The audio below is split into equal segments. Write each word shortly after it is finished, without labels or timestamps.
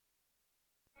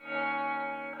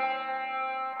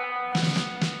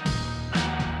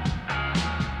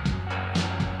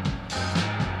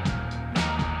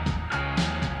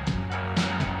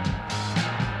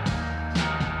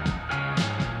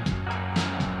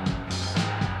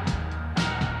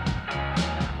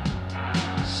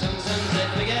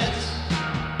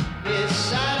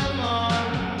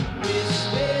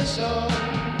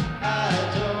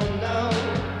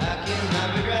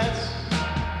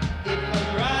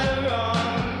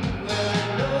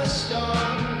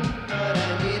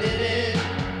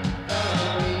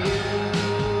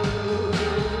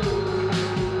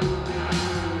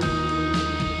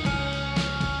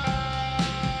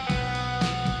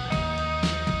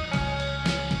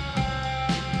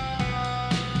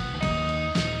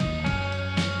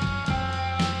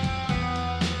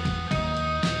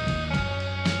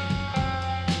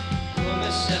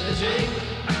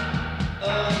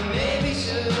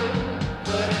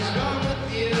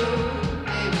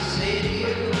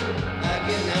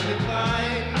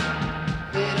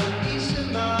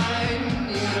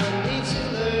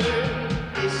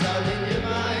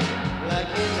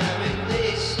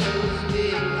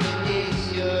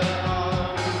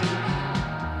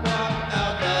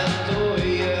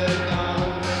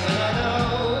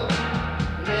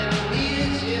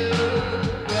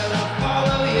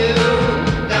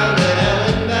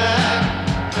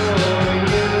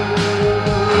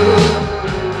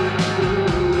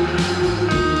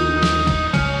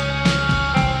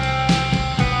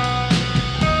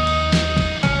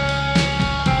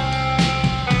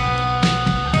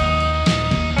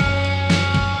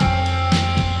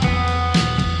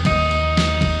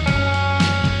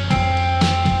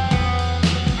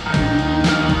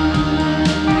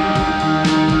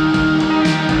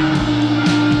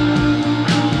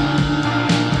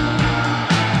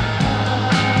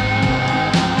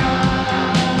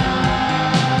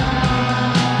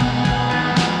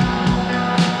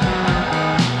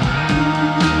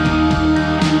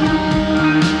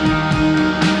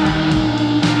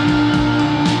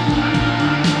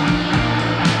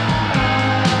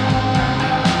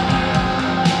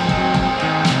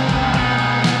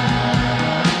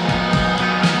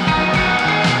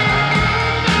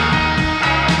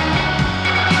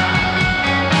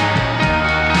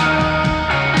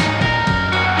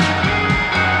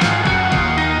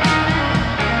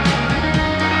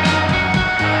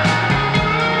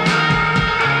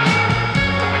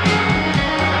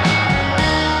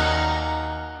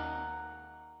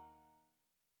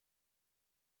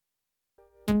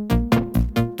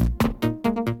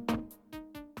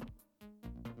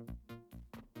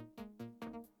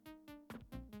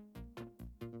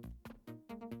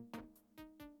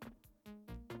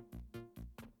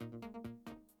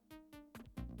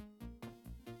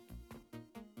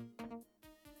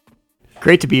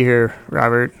Great to be here,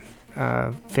 Robert.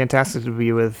 Fantastic to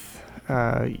be with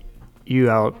you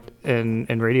out in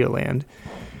Radioland.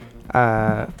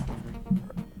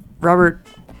 Robert,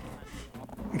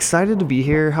 excited to be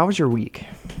here. How was your week?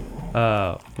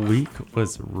 Week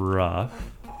was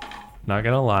rough. Not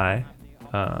gonna lie.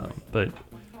 But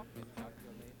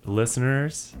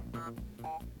listeners,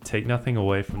 take nothing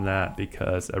away from that,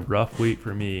 because a rough week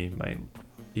for me might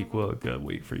equal a good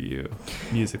week for you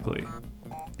musically.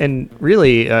 And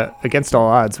really, against all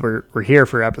odds, we're here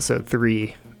for episode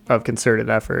 3 of Concerted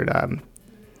Effort. A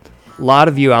lot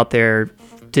of you out there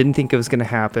didn't think it was going to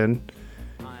happen.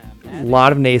 A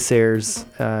lot of naysayers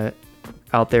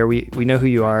out there. We know who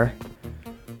you are.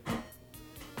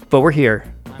 But we're here,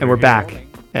 and we're back,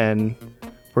 and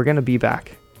we're going to be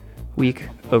back week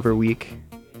over week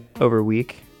over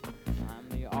week.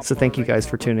 So thank you guys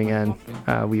for tuning in.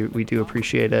 We do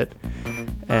appreciate it.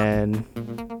 And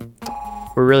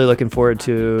we're really looking forward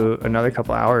to another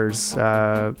couple hours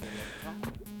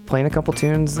playing a couple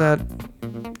tunes that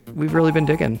we've really been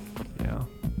digging.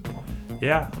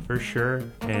 Yeah, for sure.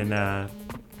 And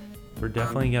we're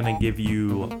definitely going to give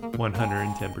you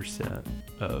 110%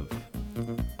 of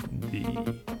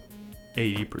the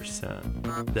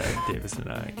 80% that Davis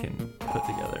and I can put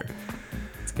together.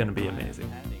 It's going to be amazing.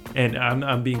 And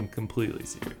I'm being completely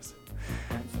serious.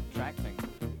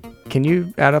 Can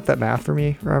you add up that math for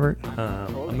me, Robert?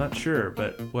 I'm not sure,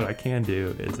 but what I can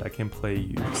do is I can play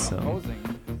you some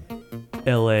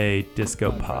LA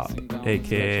disco pop,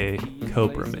 aka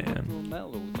Cobra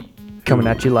Man. Coming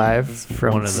at you live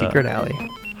from one of Secret the Alley.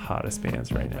 hottest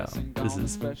bands right now. This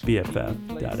is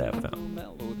BFF.FM.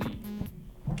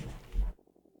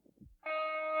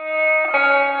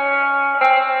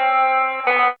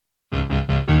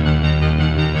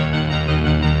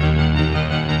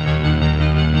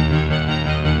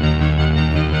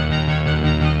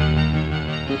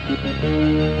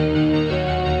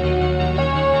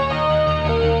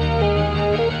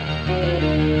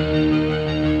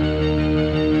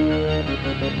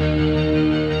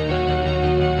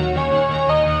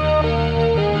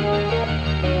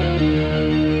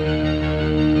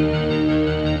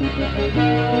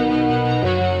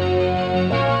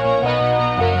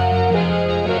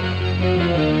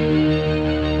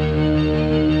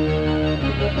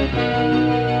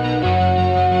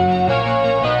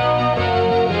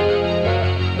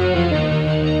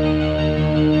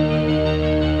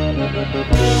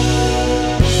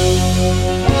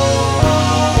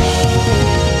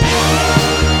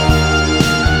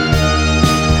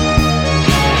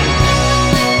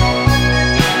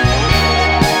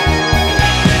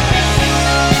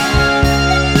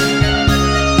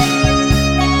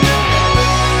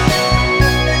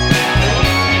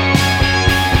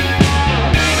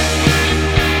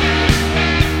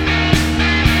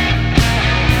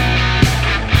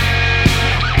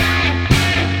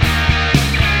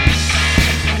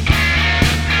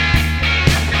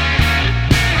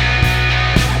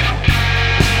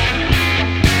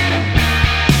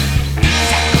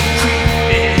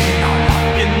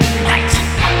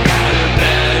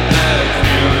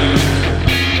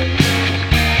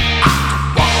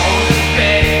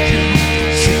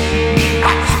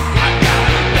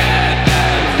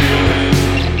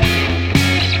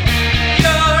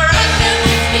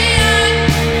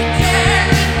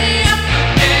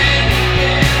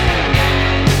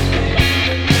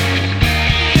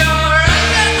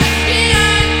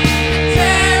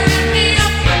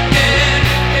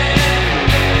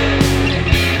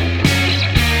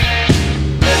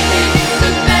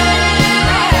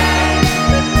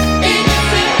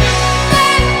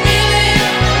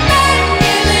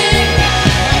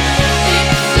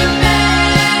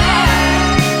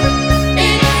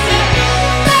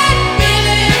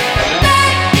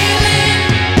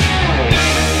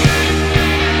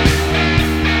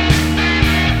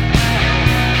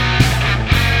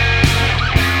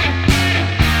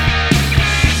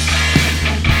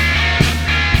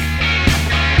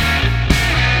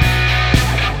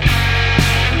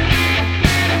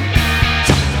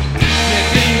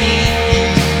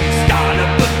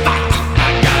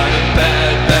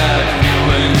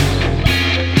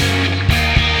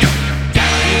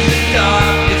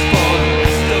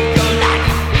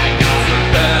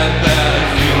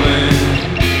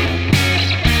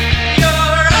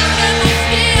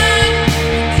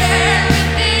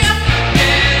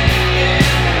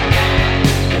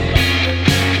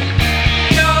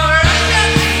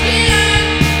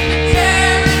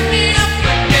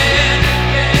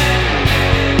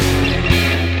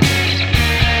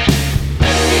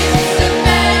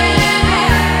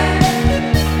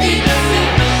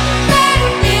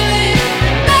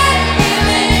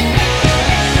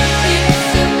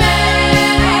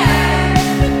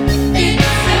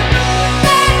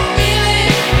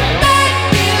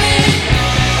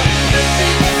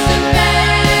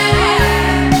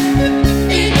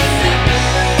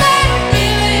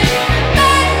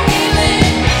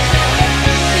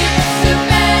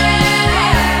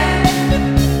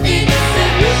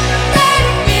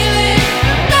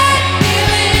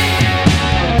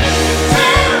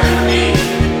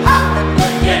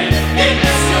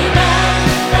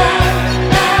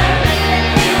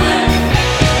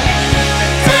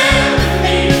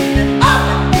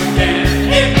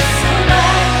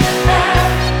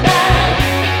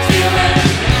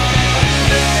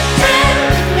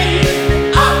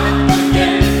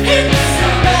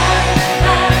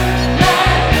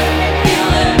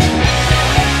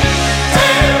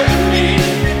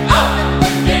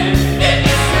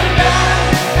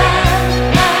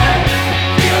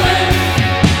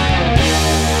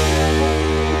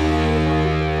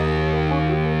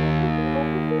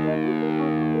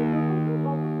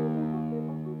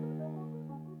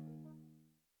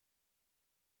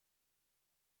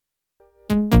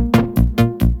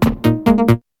 Oh,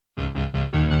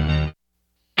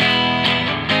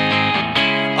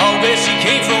 where she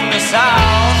came from the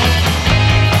south.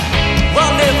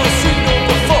 Well, never seen her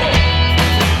before.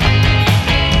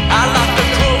 I like the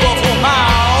curve of her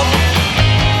mouth.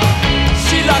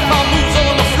 She like my moves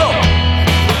on the floor.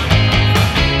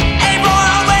 Hey boy,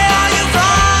 where are you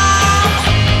from?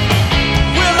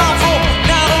 Well, I'm from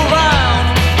down around.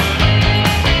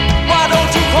 Why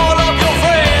don't you call up your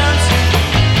friends?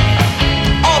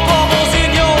 All bubbles in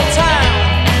your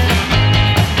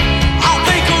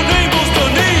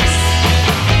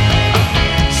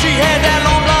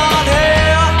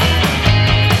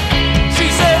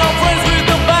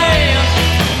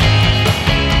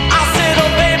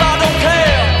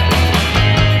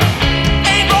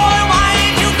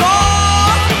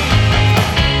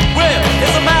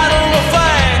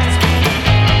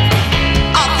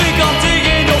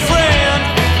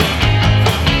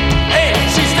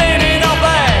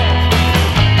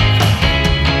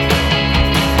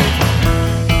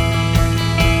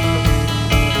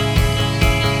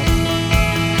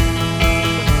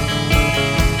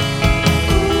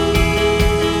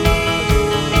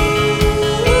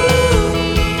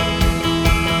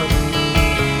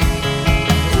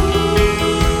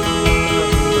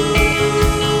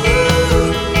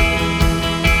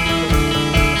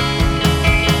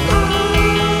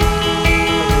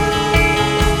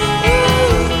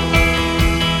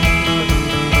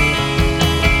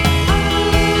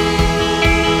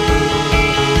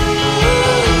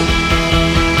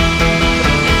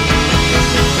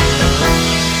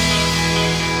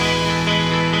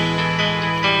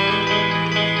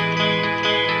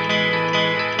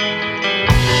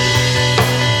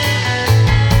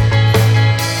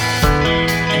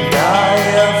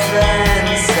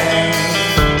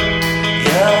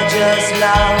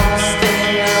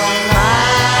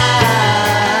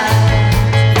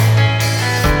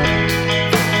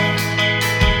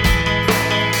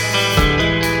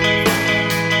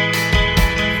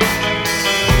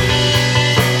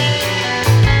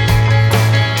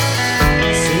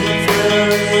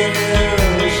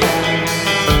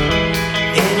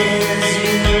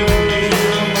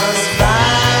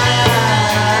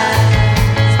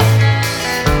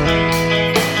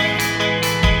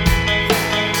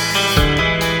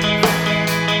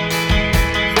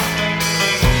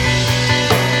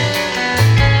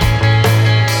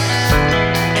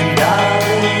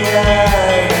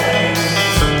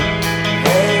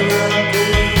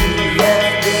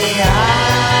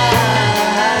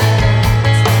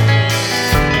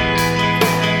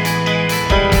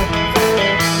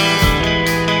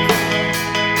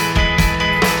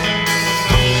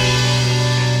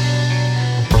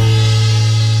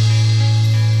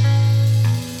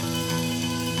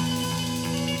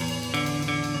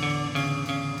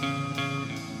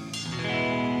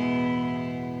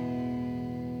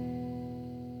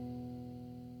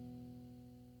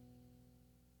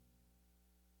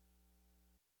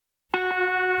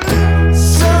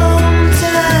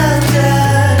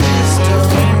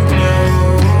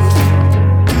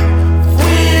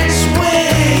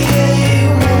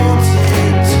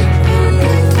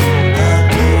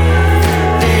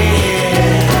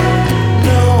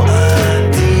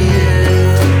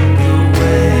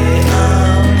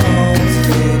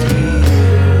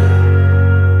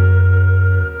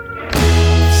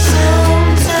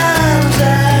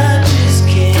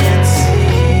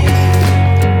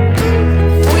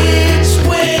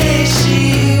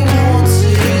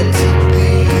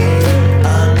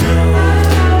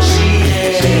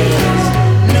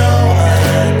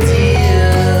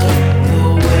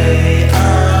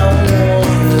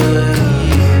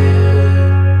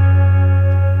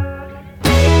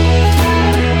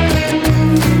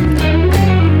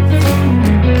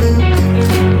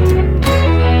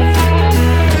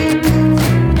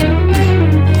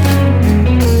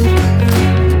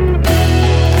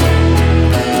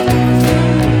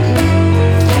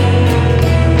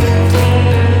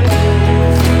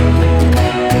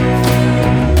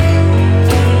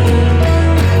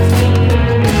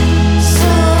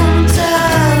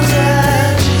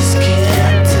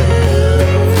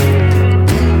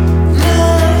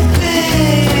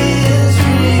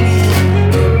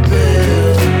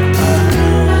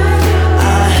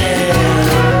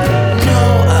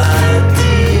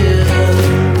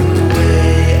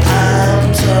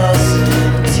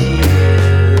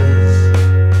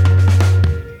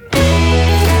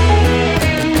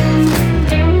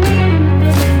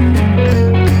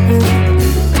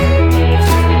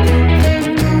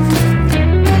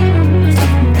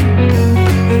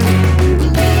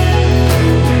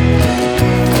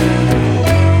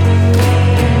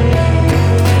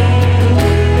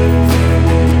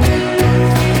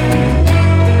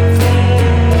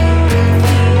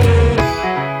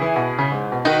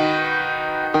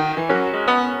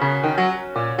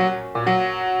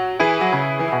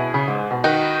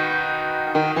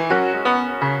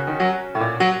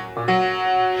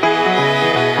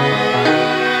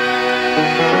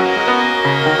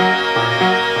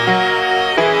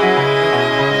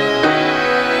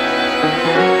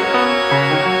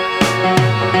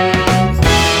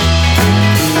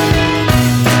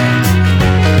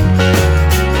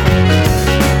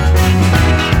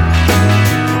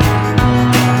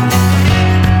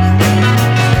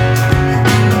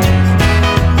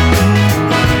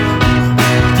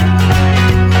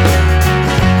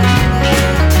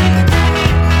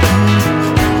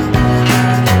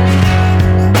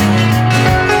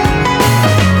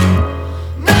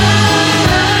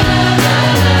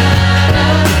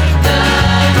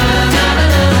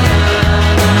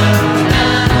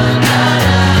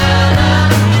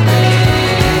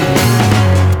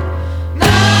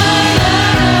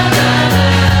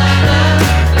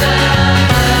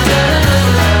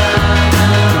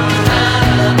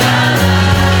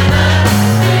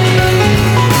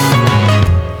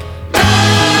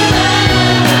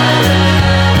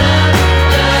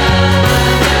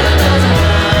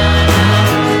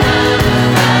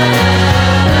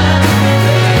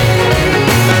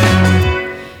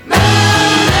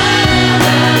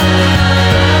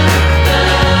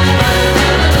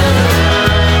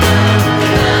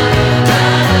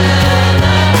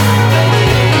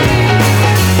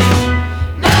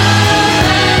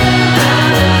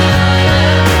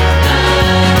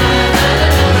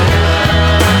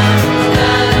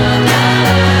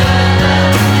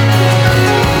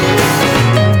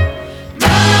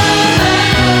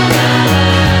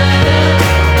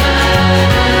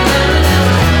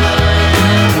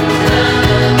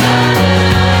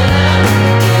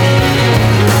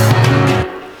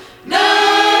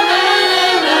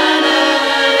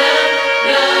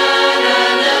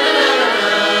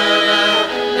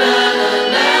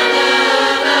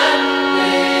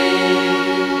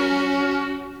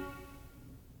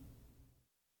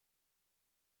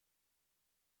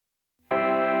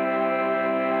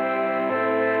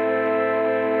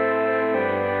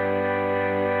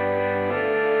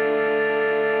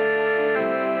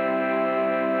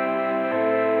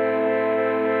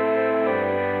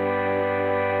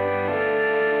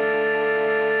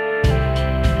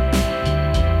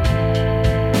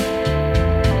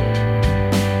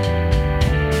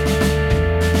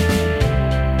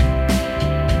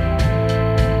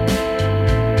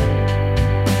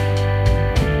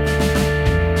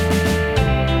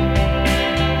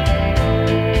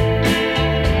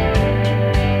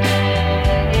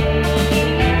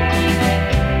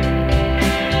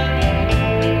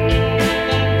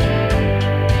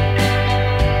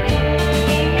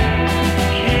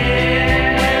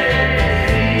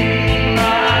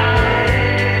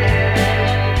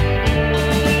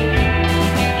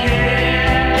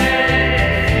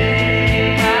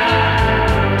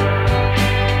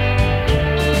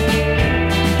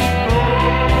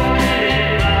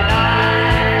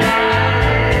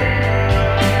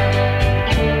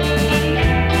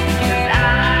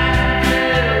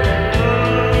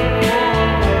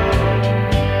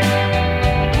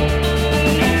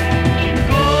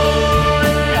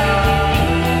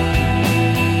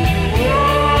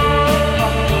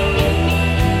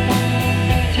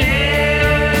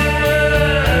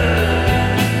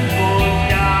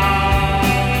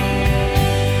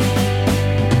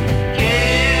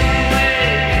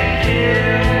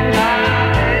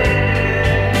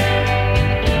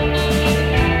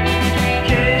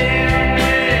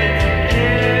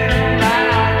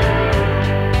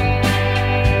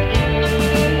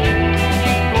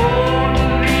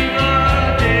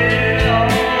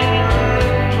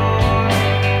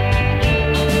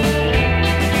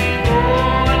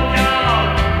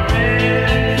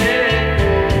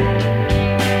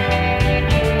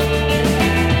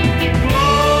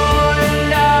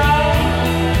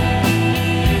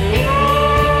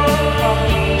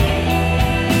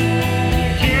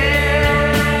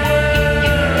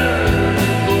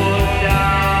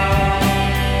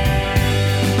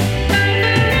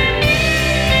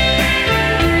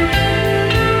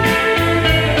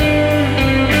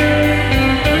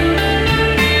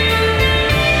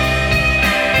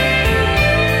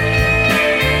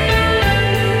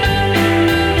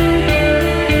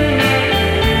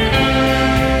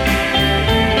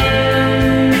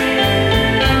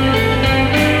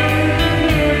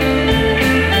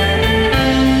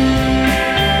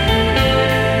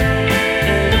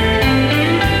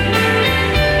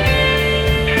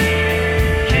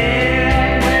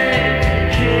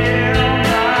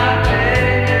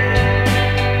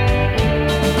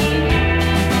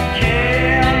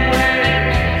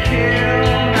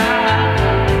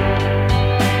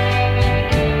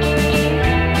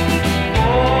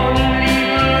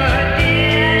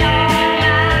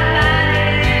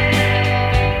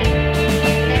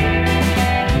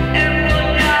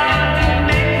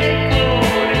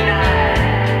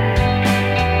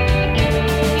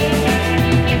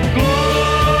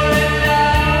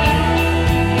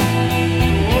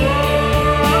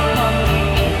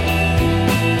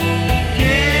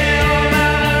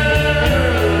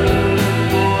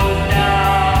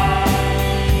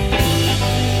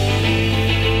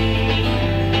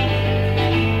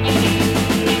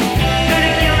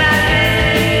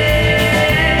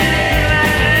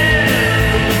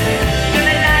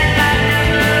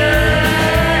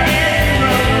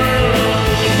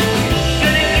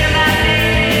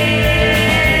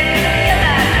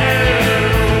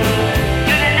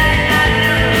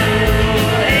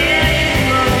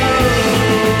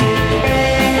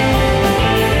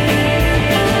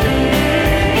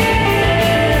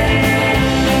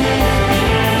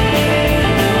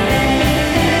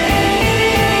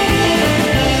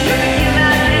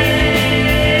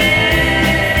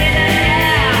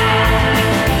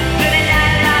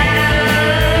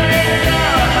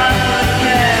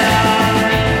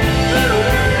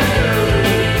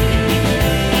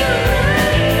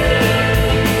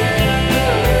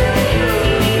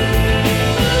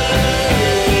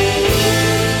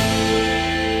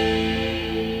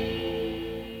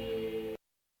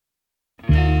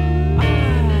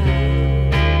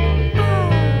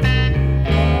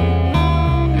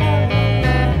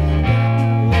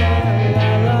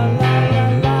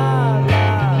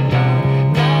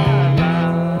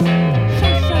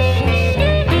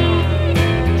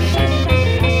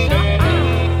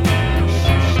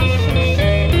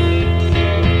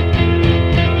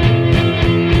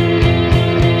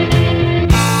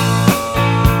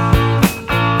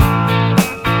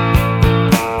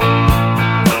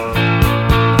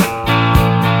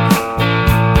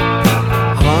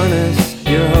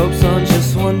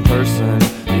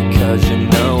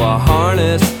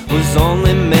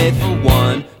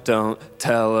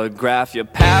polygraph your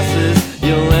passes,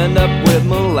 you'll end up with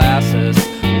molasses,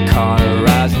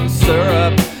 cauterized in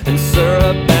syrup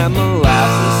and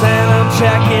molasses. And I'm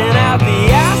checking out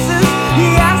the assets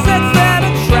that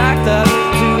attract us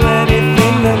to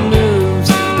anything that moves.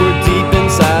 We're deep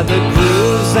inside the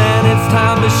grooves, and it's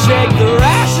time to shake the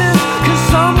rations, 'cause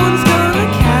someone's gonna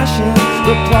cash in.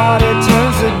 The plot, it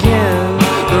turns again,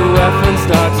 the reference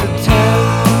starts at 10.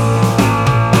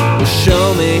 Well,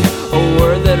 show me a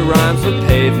word that rhymes with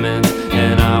pavement,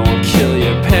 and I will kill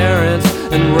your parents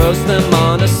and roast them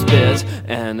on a spit.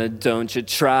 And don't you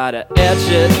try to etch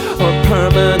it or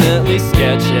permanently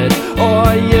sketch it,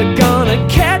 or you're gonna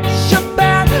catch a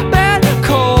bad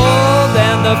cold.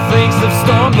 And the freaks have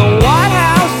stormed the White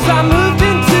House. I moved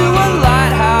into a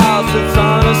lighthouse. It's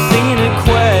on a scenic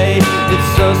way. It's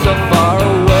so far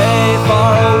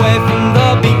away from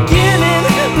the beginning.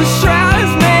 The shroud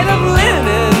is made of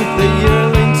linen. The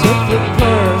yearling took the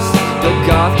purse. The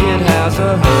goth kid has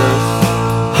a hearse.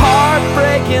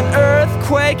 Heartbreaking,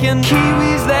 earthquaking,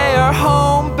 Kiwis, they are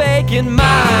home baking,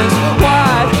 minds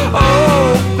wide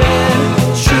open,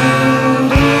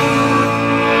 truly.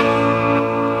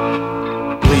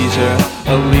 Leisure,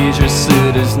 a leisure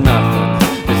suit is nothing.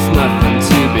 It's nothing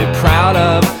to be proud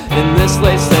of in this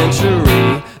late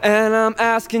century. And I'm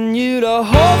asking you to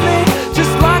hold me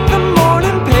just like the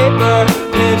morning paper,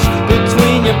 pitch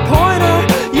between your pointer,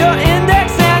 your index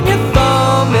and your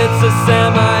thumb. It's a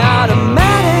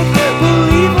semi-automatic,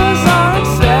 believers are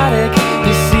ecstatic.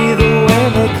 You see the way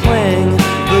they cling,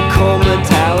 the cold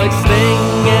metallic sting.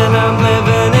 And I'm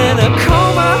living in a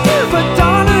coma,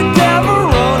 Madonna del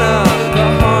Verona. The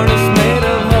harness made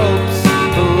of hopes,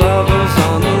 the lovers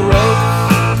on the ropes.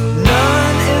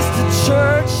 None is to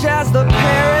church as the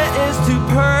parrot is to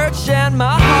perch, and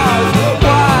my heart's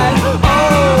wide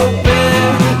open,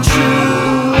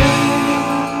 truly.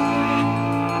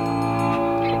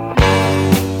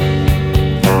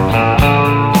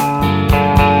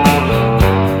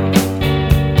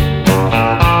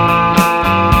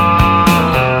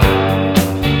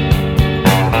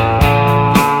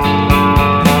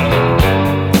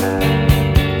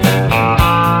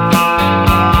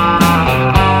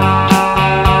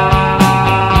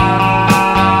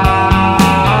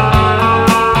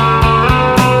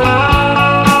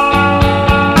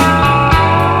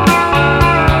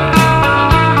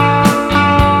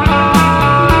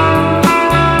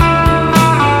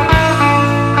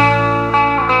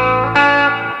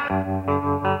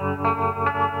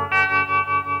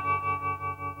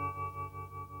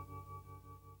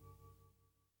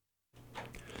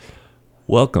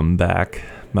 Welcome back,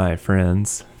 my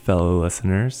friends, fellow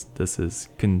listeners. This is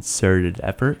Concerted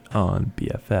Effort on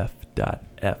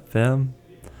BFF.FM.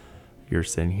 You're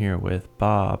sitting here with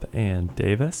Bob and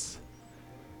Davis.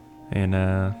 And,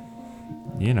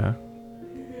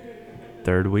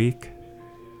 third week.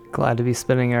 Glad to be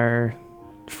spending our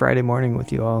Friday morning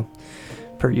with you all,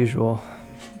 per usual.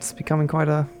 It's becoming quite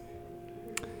an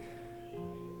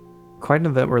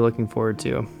event we're looking forward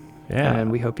to. Yeah.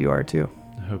 And we hope you are too.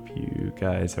 I hope you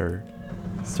guys are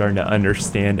starting to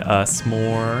understand us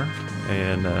more,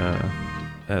 and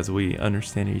as we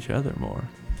understand each other more.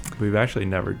 We've actually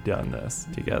never done this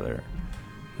together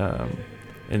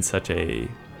in such a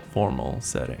formal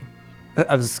setting.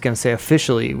 I was going to say,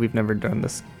 officially, we've never done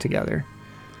this together.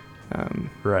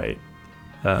 Right.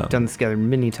 We've done this together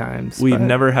many times. We've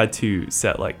never had to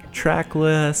set like a track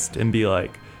list and be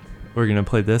like, we're going to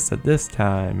play this at this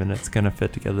time and it's going to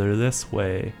fit together this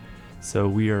way. So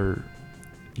we are,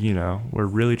 we're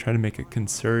really trying to make a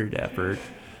concerted effort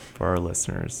for our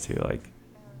listeners to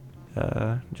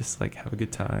just have a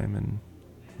good time and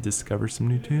discover some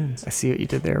new tunes. I see what you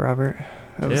did there, Robert.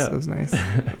 That was nice.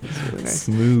 That was really nice.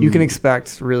 Smooth. You can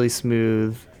expect really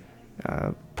smooth,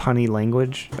 punny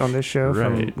language on this show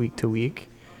Right. from week to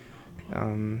week.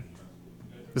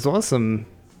 As well as some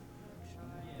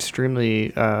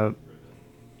extremely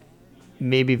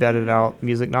maybe vetted out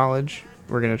music knowledge.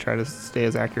 We're going to try to stay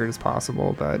as accurate as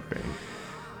possible, but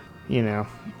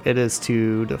it is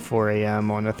 2 to 4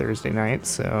 a.m. on a Thursday night,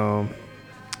 so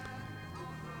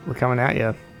we're coming at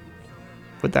you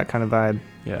with that kind of vibe.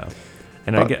 Yeah.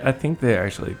 And I think they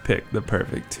actually picked the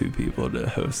perfect two people to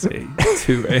host a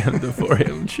 2 a.m. to 4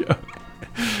 a.m. show.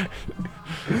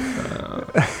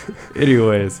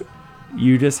 Anyways,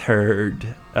 you just heard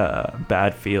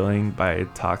Bad Feeling by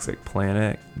Toxic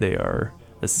Planet. They are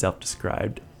a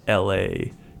self-described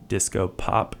LA disco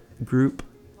pop group,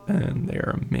 and they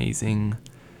are amazing.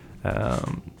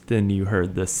 Then you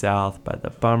heard The South by The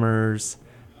Bummers.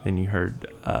 Then you heard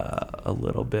a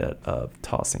little bit of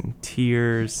Tossing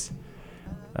Tears,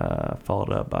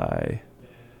 followed up by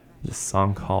this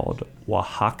song called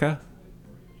Oaxaca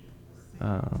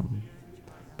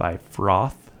by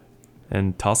Froth.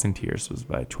 And Tossing Tears was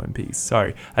by Twin Peaks.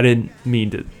 Sorry, I didn't mean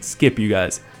to skip you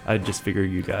guys. I just figure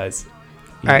you guys,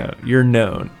 you're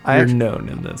known. You're known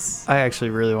in this. I actually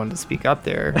really wanted to speak up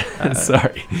there.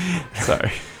 Sorry.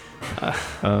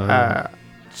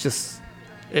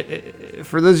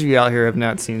 For those of you out here who have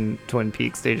not seen Twin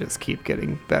Peaks, they just keep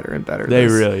getting better and better. They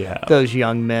really have. Those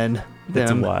young men.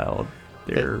 It's wild.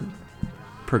 Their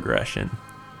progression.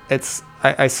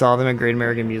 I saw them at Great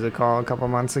American Music Hall a couple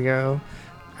months ago,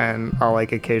 and I'll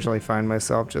like occasionally find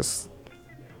myself just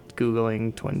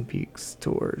Googling Twin Peaks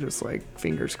tour, just like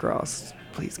fingers crossed.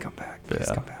 Please come back. Please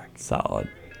come back. Solid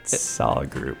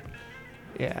group.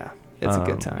 Yeah, it's a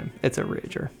good time. It's a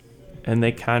rager. And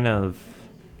they kind of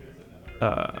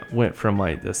went from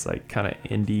like this like kind of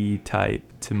indie type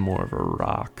to more of a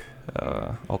rock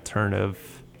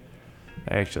alternative.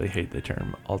 I actually hate the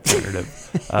term alternative.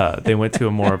 They went to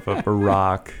a more of a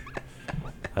rock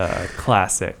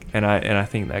classic, and I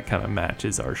think that kind of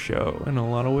matches our show in a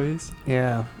lot of ways.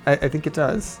 Yeah, I think it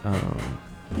does.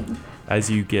 As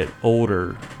you get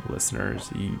older,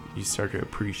 listeners, you start to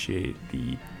appreciate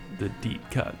the deep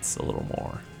cuts a little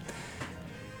more.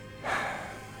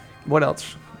 What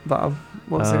else, Bob?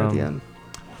 What was there at the end?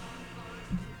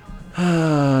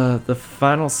 The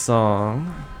final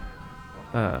song.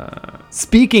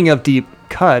 Speaking of deep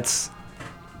cuts.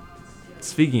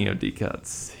 Speaking of deep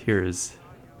cuts, here's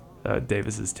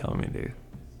Davis is telling me to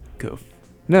go.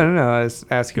 No. I was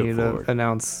asking you forward. to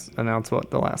announce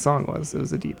what the last song was. It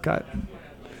was a deep cut.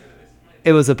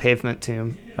 It was a Pavement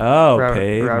tune. Oh,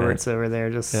 Pavement. Robert's over there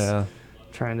just Yeah.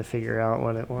 trying to figure out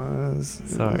what it was.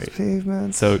 Sorry. It was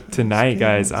Pavement. So tonight,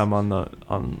 guys, I'm on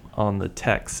the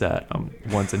tech set. I'm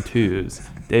ones and twos.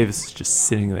 Davis is just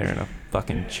sitting there in a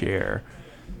fucking chair,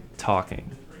 talking.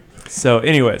 So,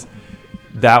 anyways,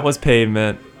 that was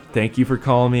Pavement. Thank you for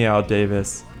calling me out,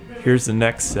 Davis. Here's the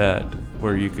next set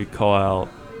where you could call out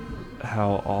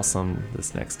how awesome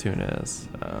this next tune is.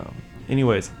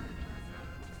 Anyways,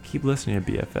 keep listening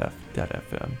to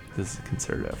BFF.FM. This is a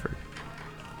concerted effort.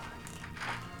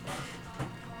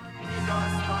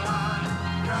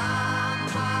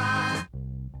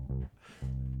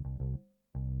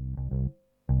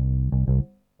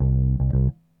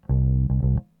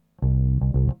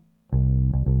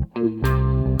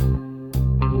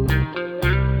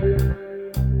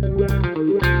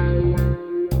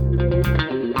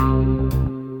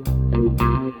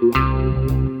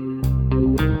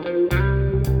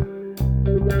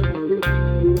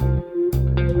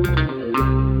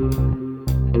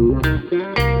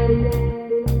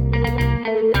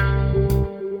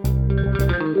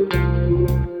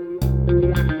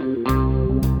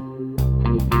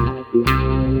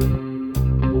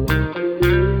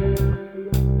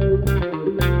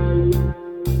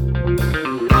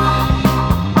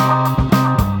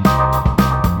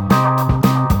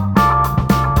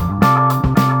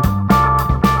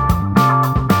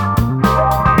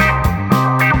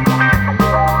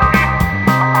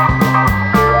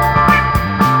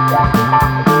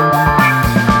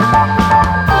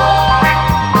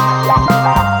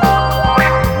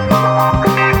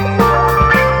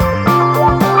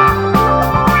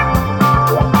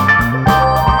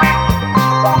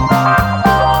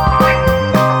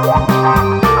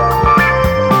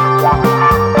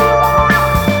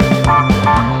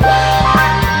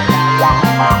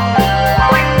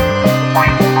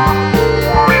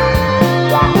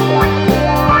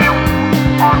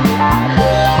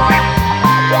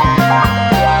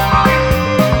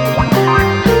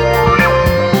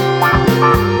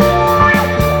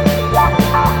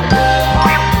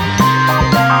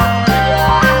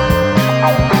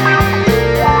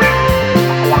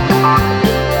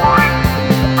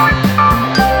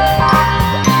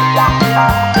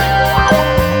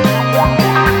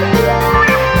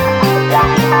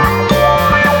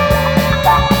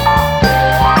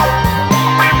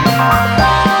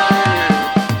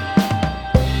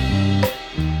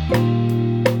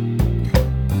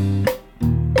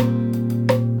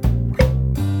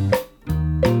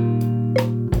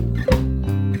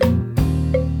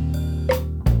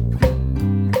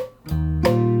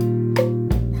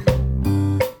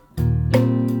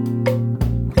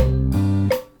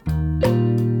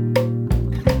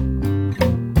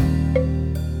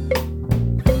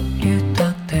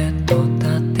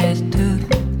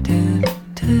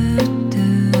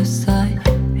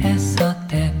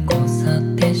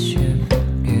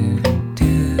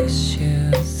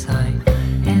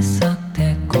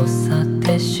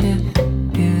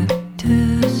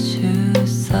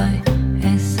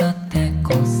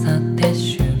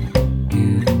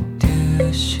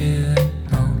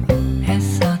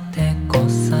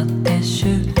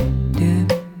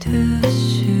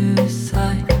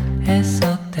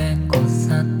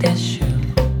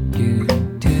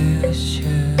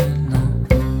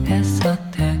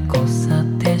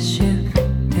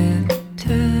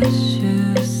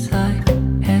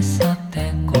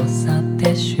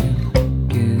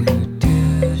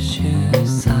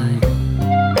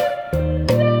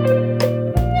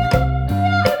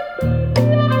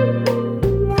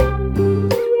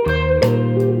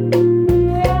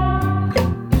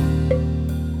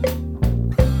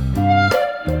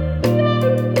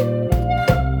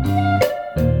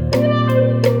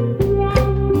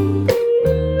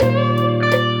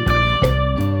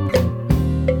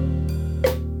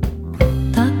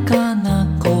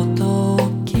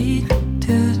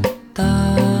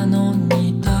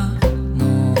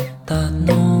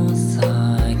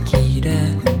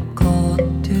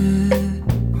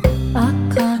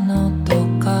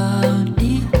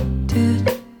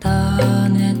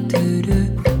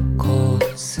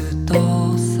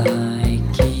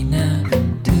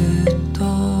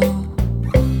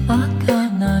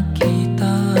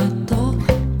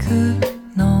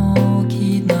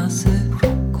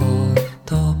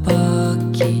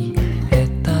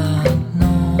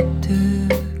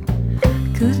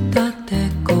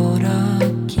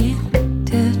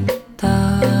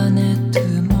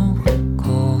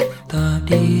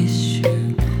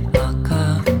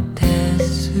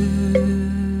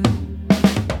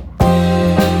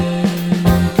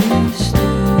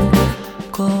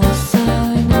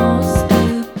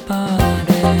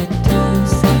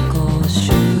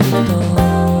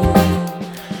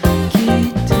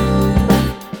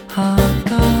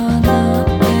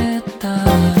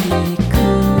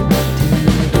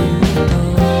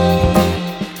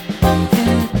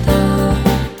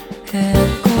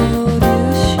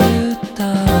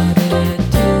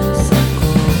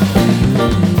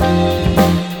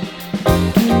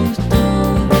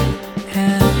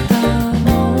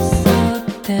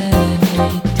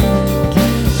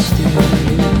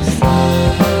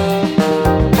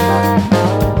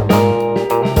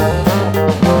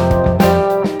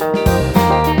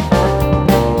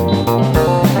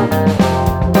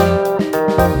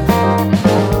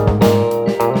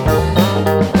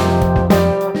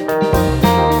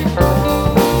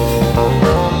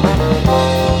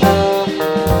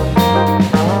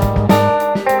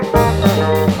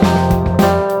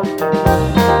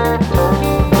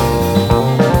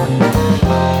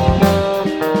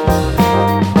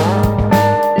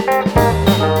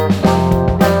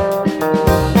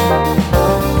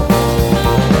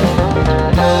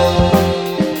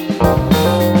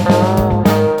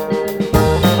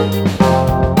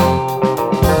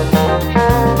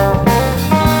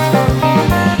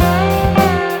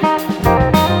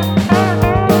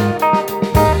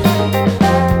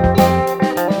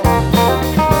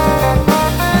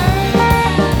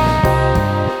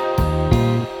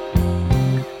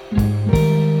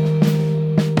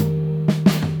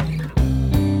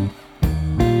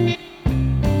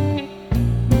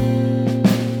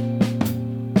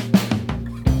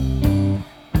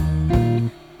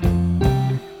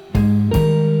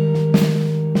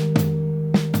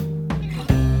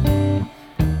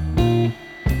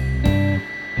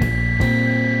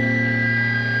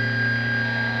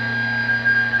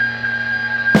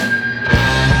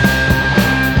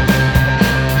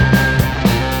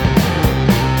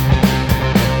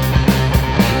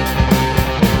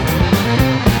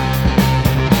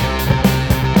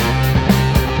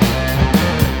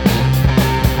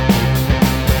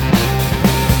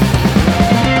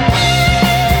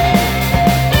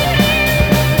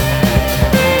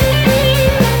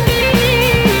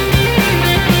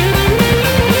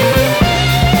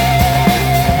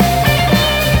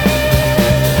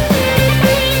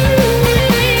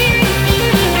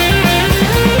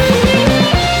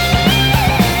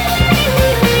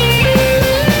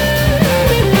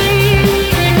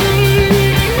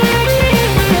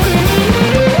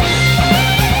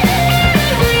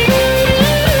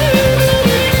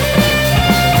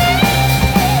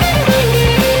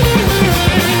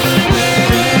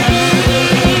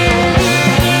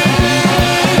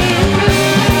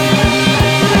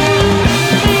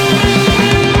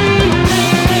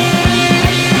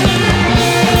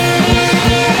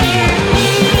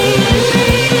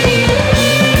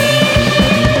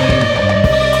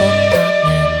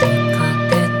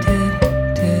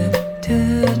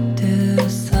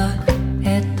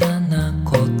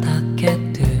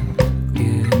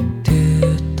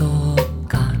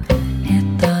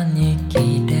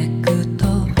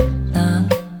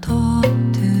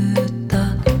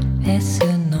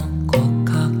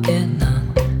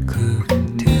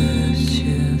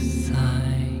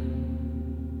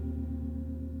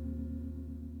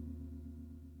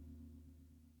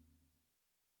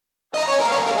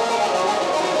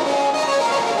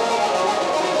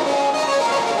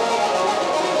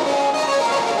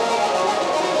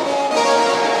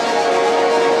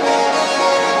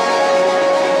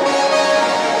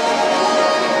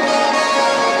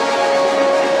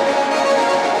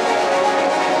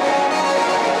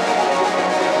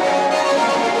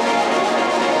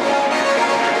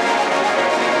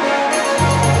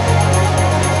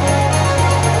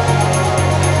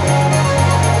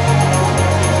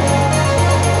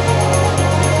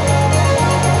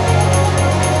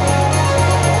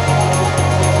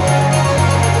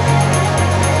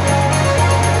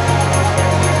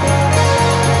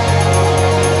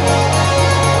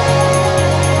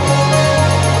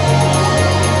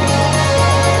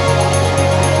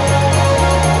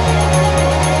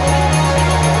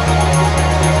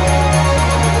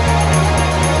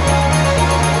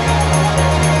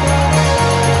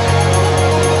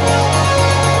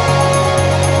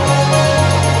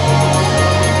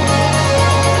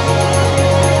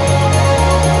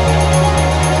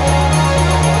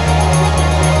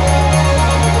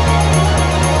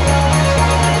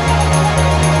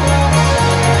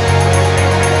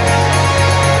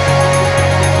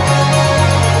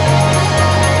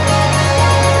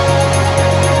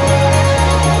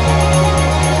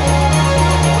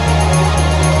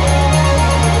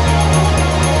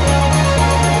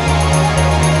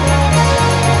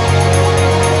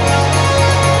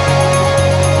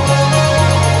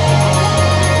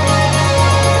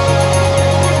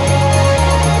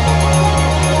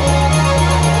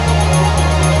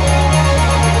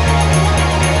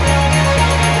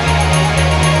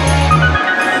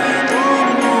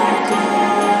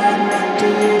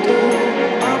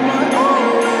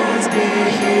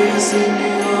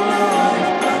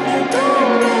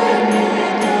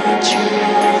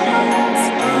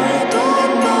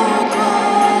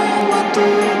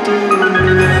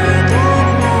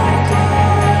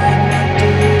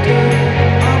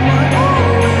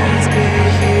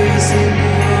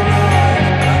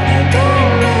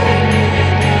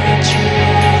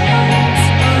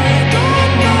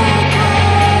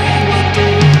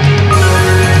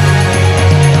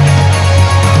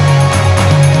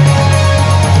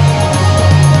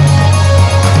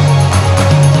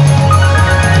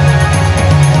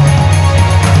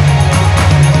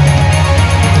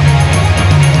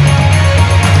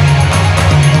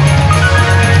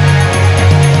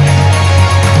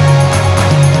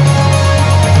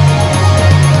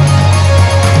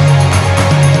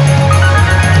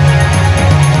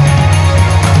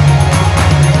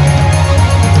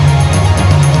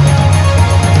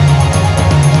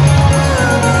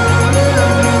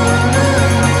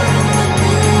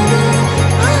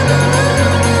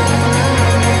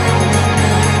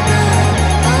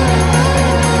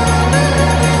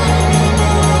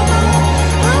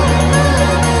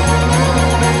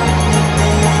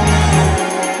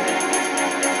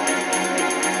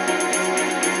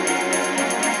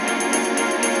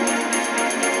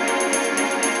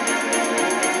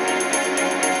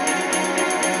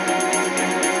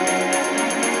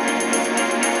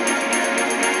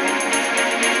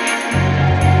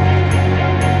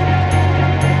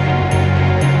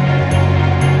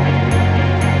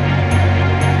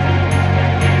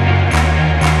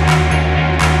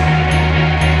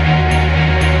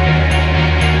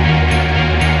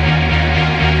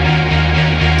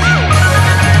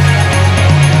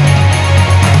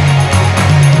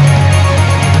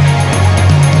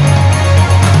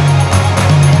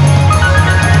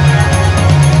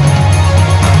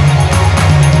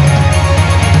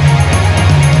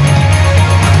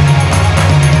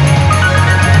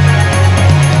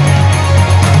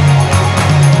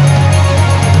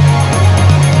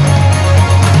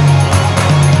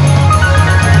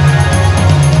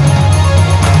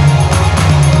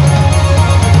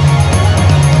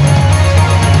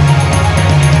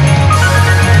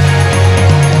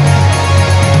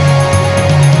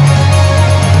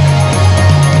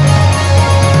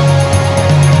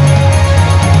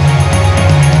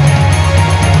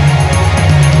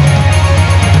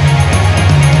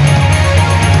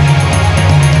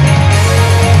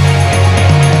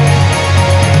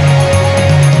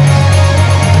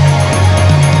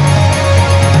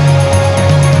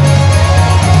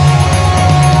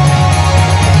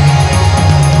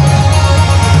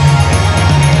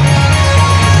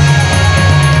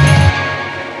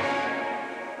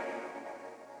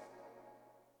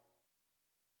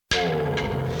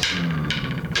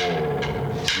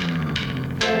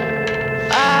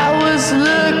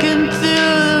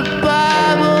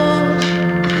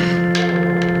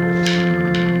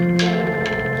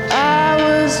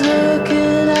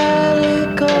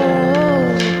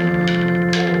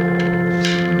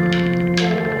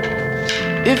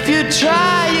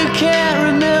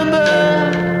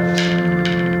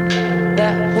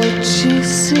 What you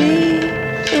see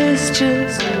is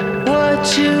just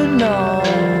what you know.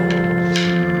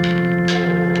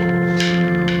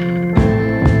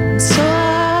 So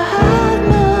I hide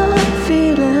my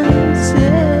feelings,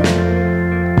 yeah,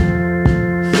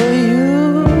 for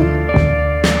you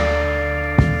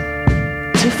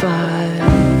to find.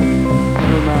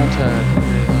 My time.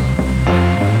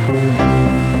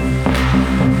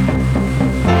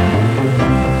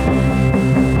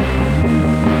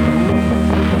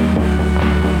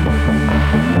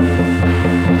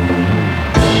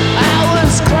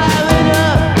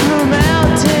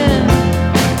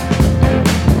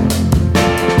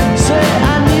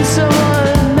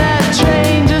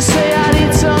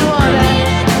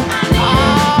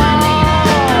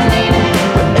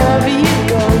 Wherever you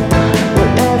go,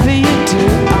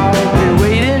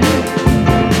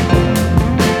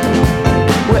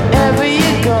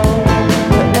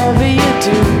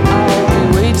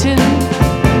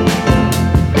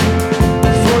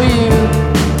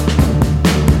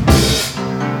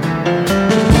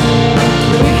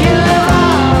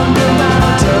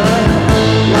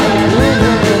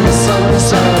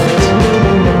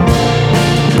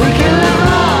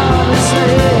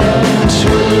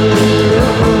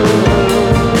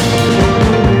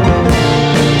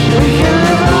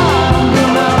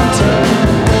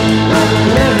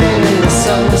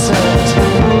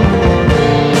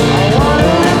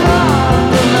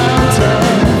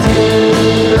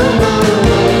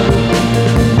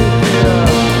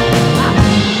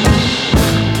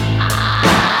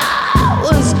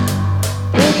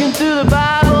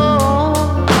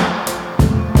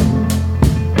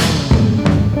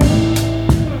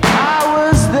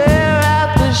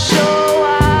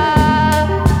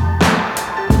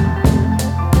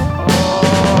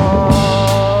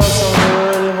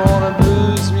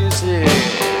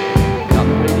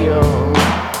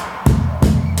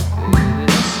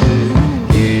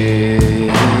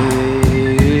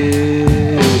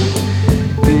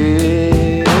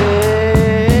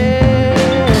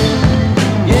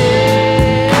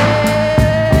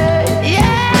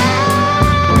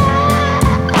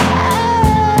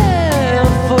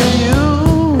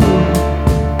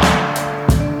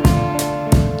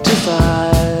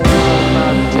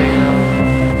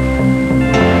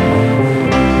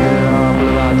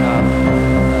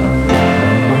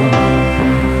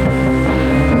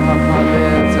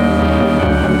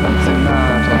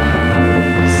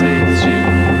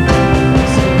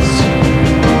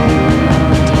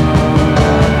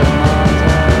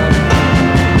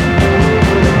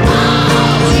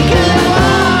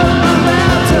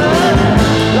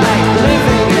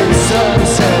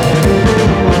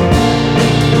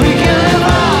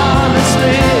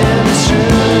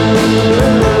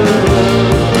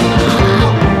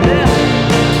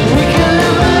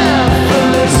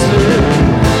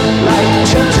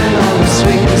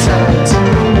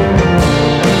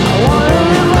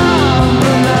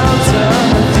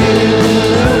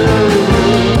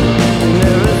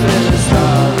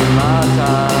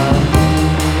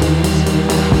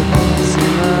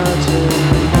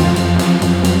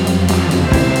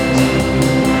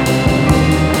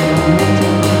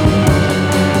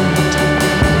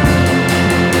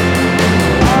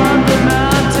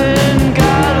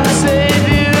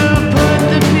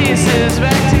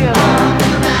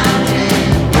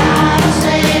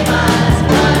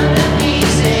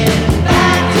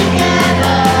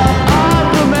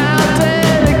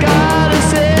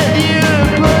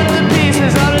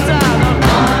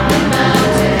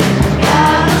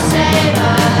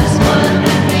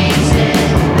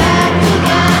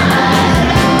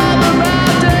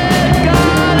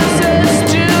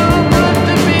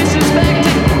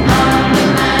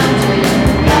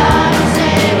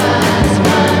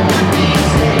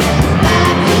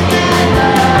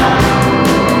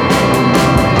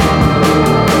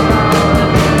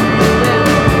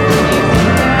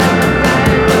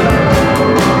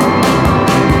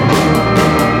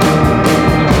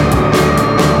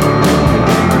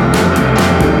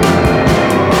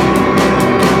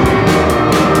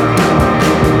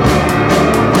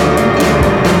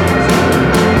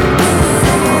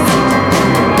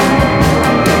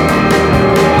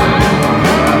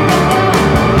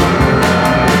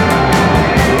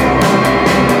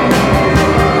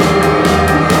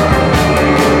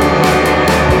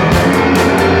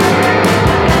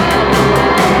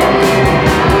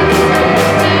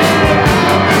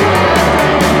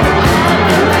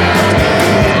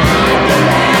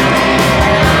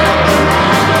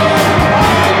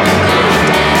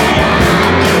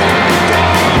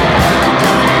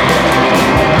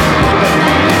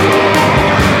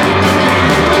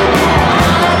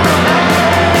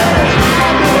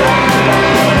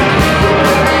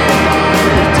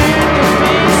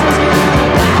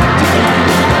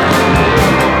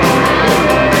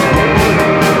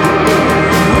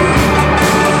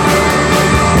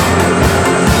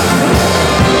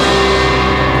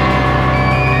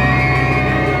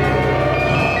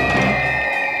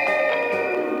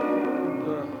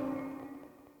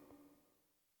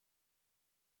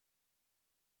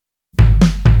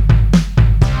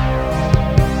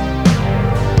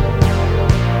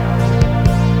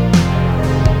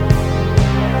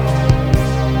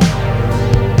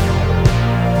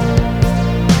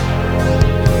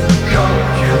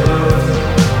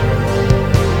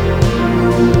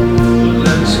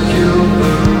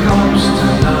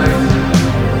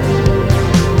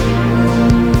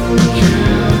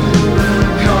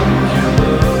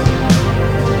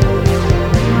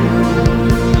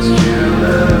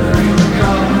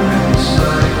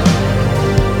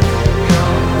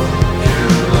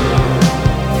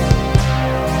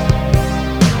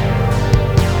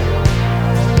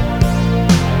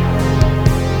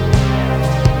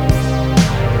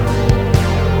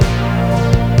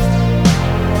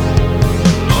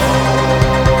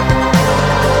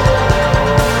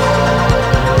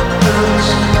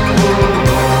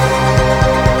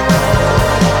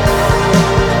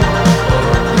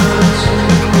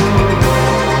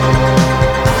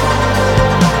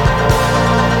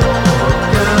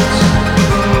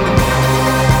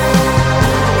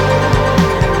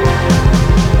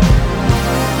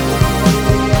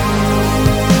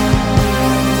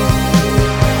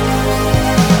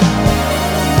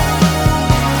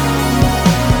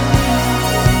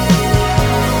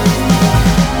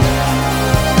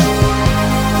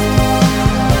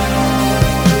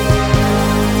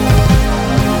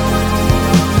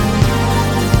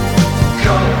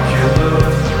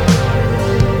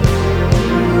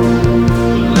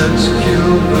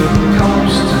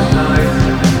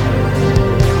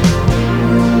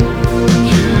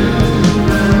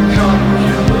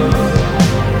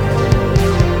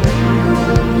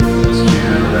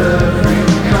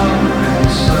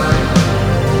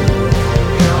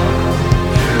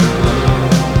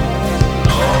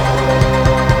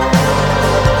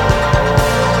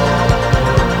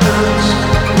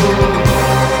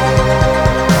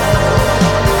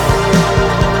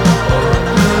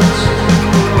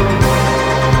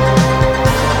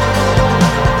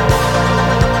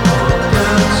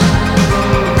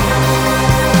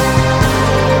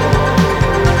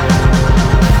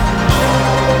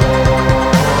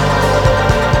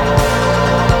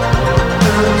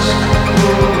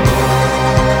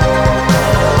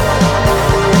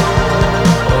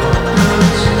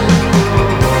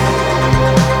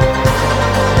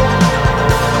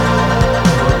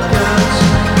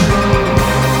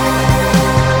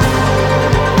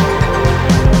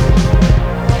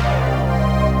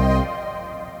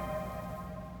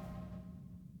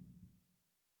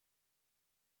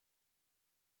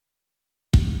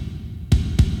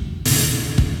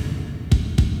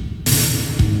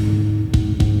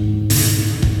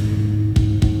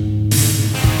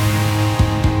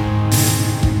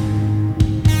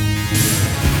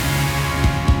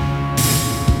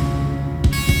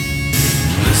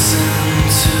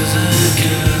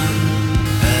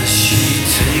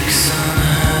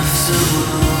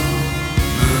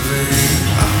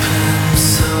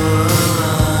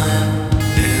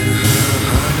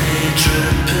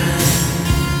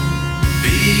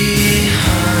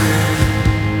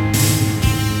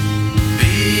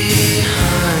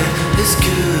 It's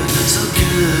good, so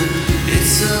good,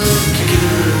 it's so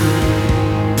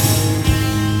good,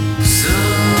 so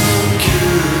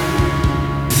good.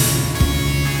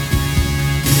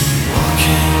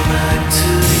 Walking back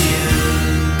to you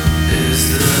is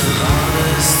the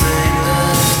hardest thing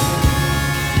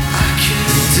that I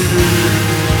can do.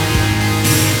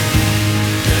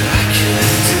 That I can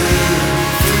do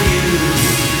for you,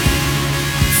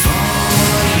 for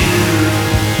you.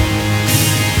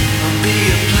 I'll be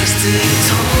a plastic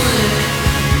toy.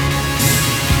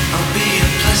 I'll be a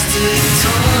plastic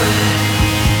toy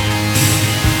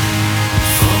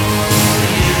for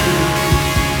you.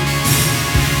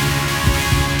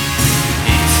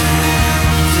 Eating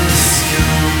this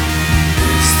scum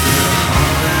is the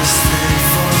hardest thing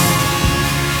for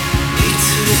me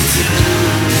to do.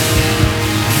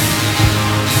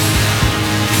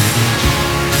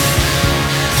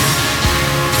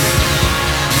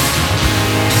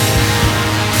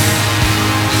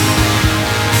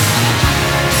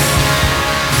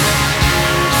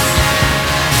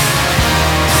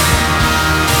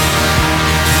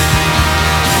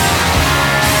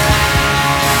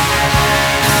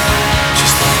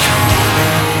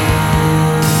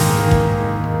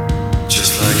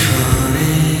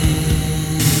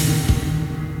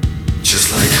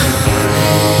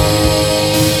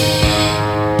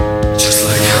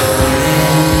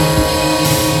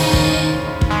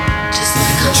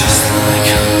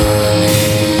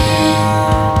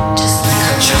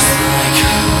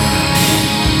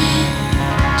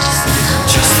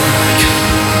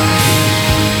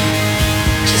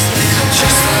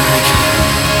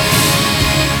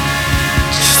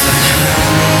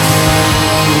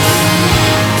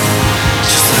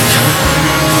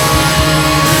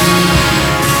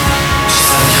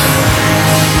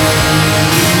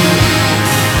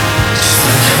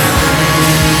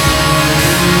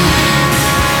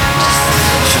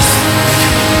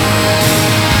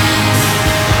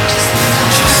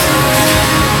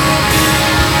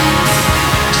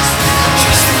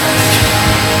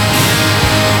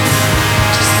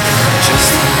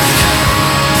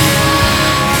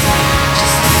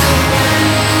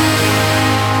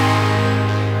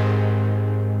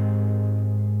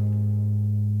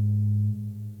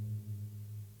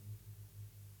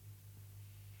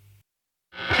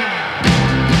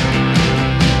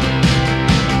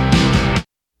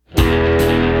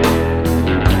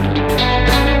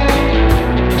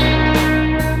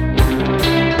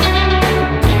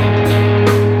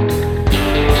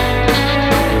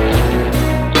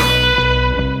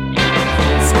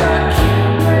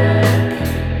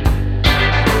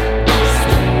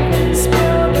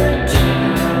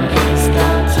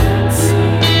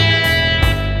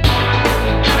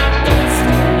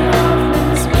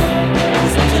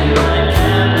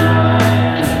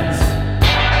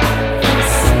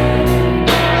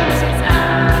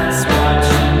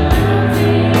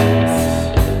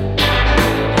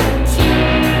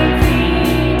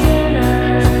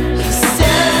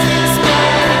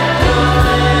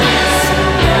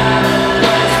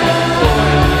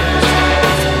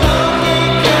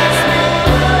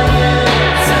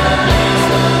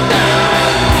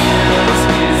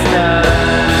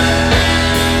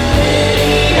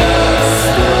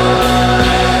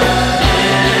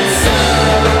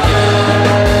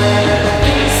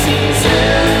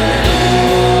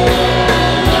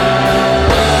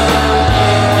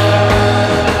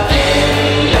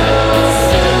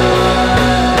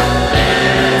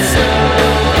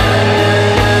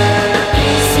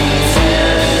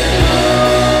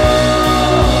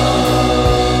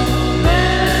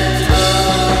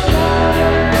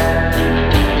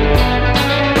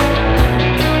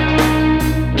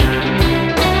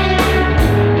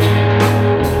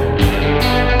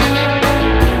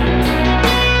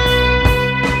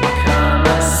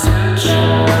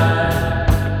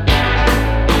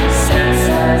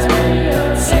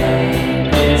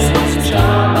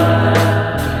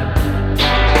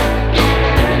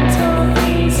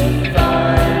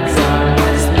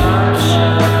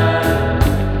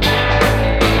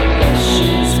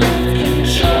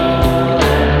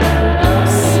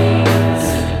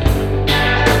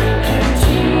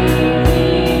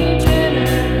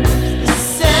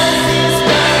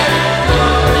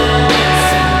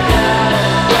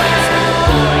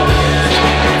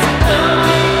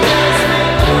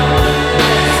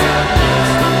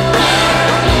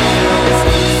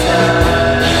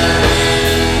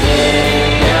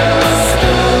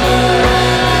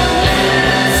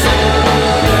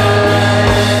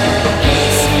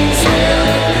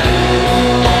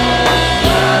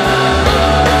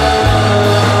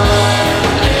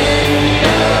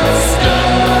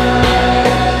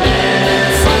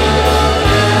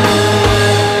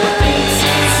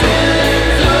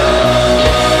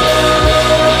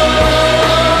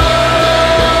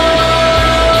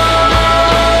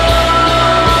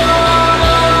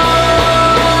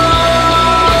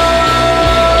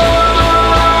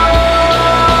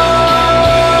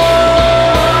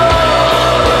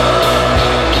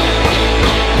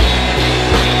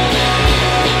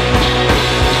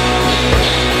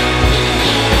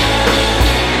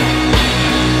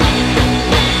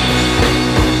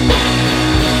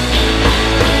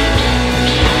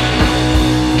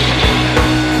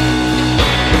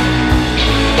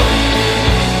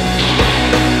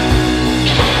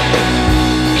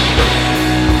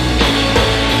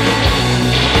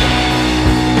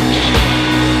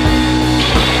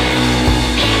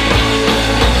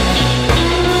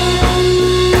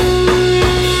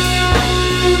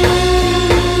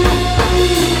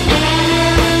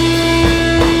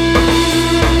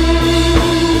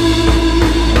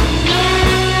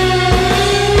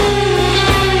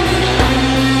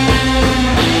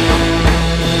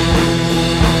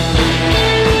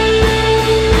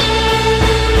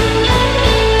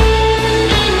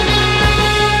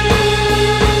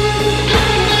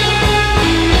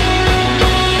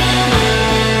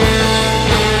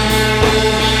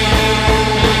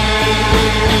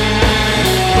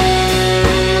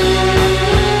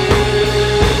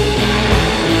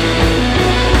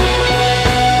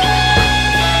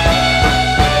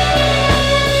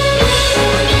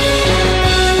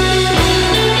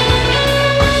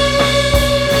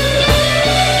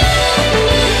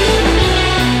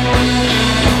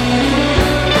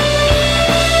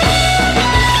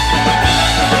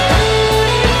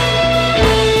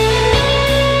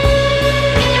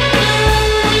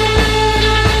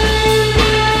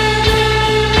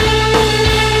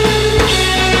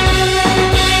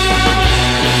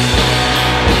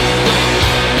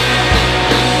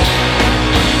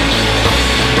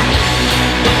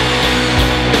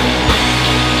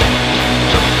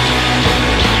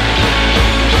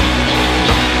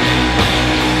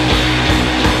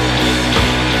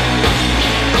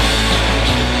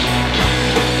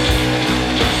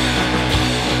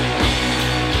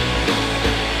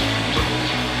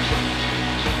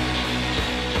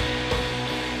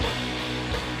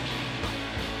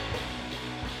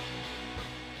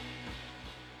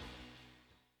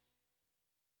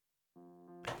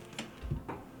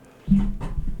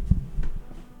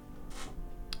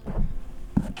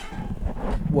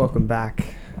 Welcome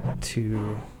back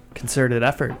to Concerted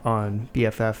Effort on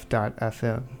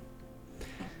BFF.FM.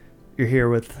 You're here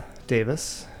with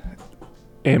Davis.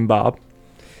 And Bob.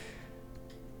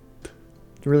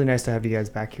 Really nice to have you guys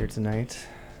back here tonight.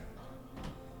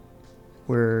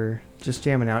 We're just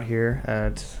jamming out here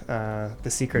at the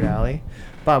Secret Alley.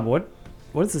 Bob, what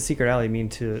does the Secret Alley mean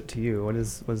to you? What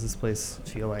does this place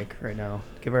feel like right now?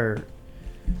 Give our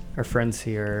friends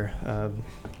here a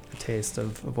taste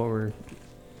of what we're...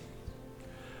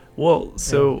 Well,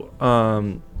 so,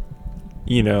 a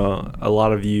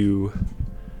lot of you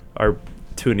are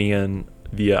tuning in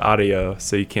via audio,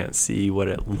 so you can't see what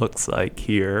it looks like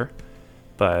here.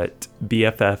 But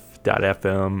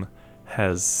BFF.FM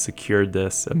has secured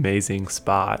this amazing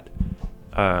spot,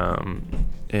 and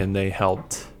they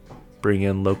helped bring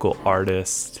in local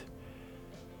artists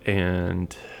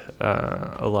and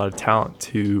a lot of talent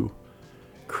to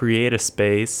create a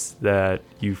space that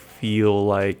you feel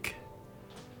like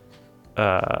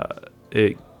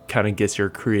it kind of gets your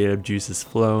creative juices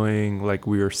flowing. Like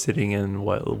we were sitting in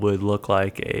what would look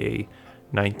like a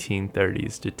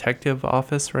 1930s detective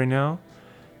office right now,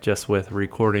 just with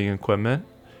recording equipment.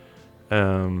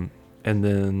 And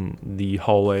then the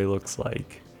hallway looks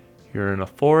like you're in a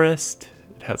forest.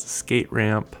 It has a skate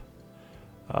ramp.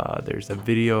 There's a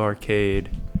video arcade.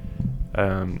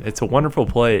 It's a wonderful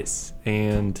place,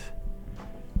 and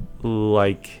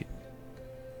like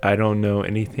I don't know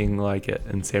anything like it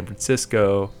in San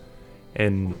Francisco,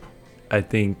 and I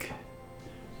think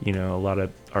a lot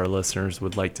of our listeners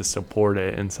would like to support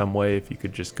it in some way. If you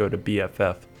could just go to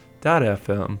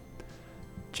BFF.FM,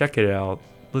 check it out,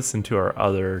 listen to our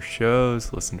other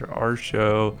shows, listen to our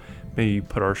show, maybe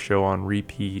put our show on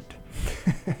repeat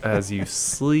as you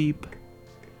sleep.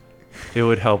 It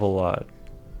would help a lot.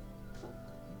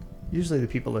 Usually the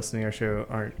people listening to our show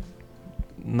aren't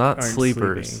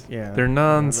sleepers. Sleeping. Yeah, they're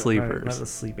non-sleepers. Not a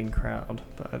sleeping crowd,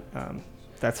 but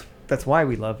that's why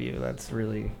we love you. That's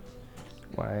really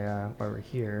why we're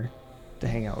here, to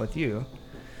hang out with you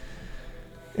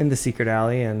in the Secret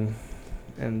Alley and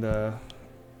the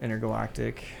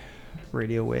intergalactic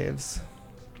radio waves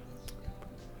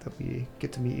that we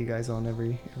get to meet you guys on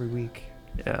every week.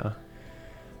 Yeah.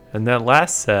 And that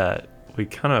last set, we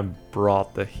kind of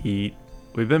brought the heat.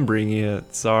 We've been bringing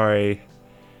it. Sorry.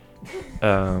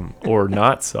 Or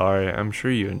not sorry. I'm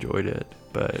sure you enjoyed it,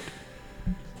 but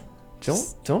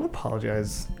don't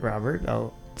apologize, Robert.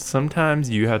 Sometimes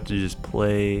you have to just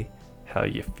play how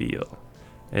you feel,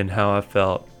 and how I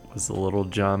felt was the Little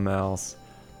John Mouse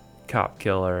Cop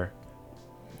Killer.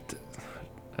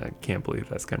 I can't believe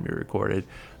that's gonna be recorded.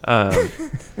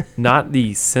 Not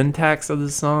the syntax of the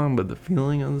song, but the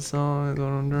feeling of the song is what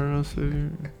I'm trying to say.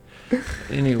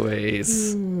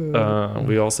 Anyways,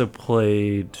 we also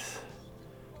played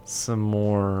some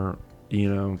more,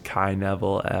 Kai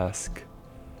Neville-esque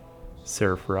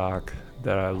surf rock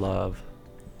that I love.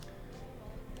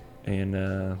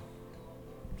 And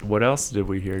what else did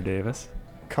we hear, Davis?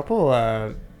 A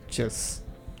couple just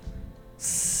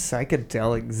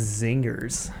psychedelic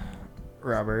zingers,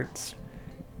 Robert.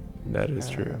 That is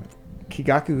true.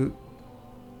 Kigaku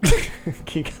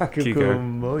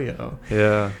Kumoyo.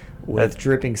 Yeah. With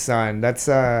Dripping Sun. That's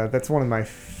one of my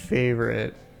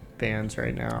favorite bands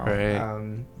right now. Right.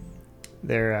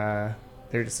 They're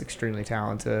just extremely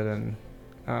talented, and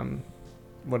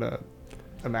what a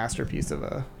masterpiece of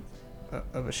a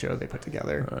show they put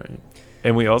together. Right.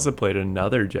 And we also played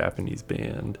another Japanese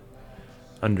band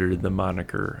under the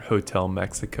moniker Hotel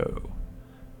Mexico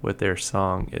with their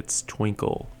song It's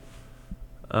Twinkle.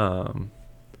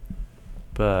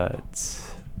 But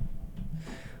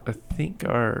I think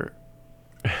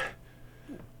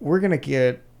we're gonna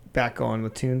get back on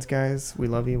with tunes, guys. We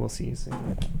love you. We'll see you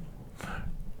soon.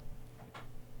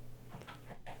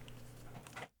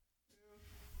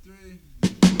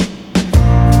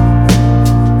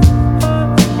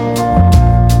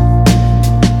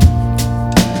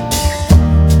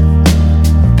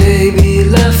 Baby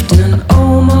left in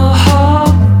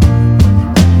Omaha.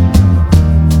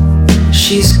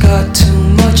 She's got too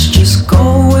much just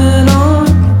going on.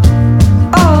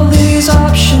 All these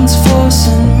options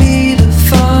forcing me to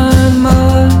find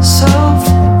myself.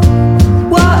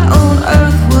 Why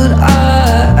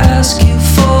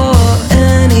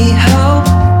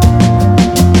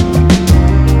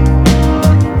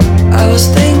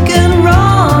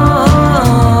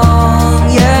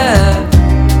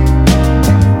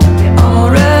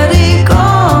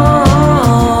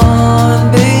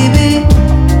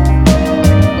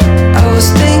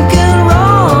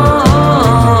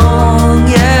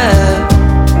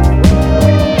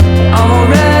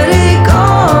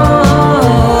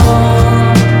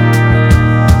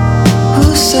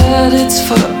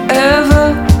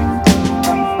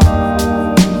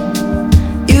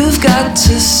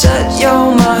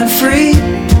your mind free.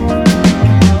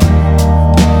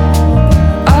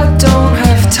 I don't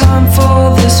have time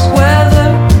for this weather.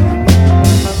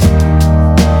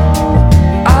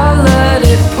 I let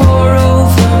it pour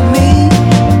over me.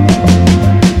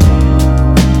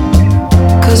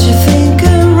 'Cause you're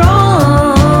thinking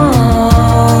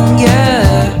wrong, yeah.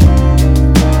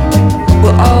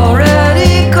 We're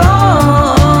already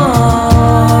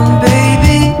gone,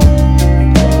 baby.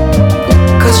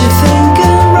 'Cause you're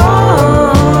thinking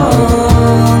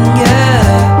wrong, yeah.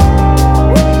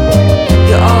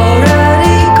 You're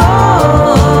already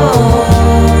gone.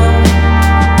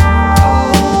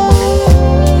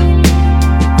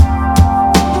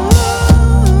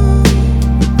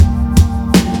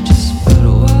 Just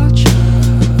better watch out,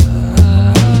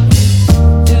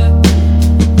 yeah.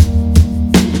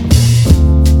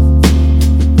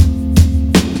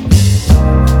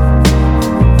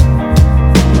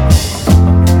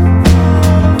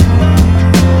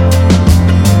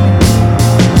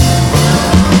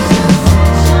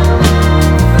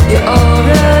 You're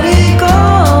already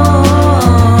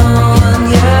gone,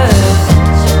 yeah.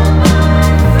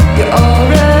 You're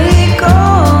already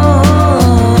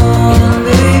gone,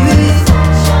 baby.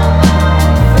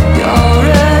 You're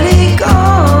already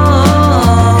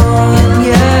gone,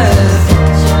 yeah.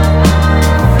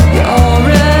 You're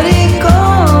already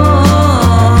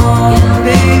gone,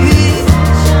 baby.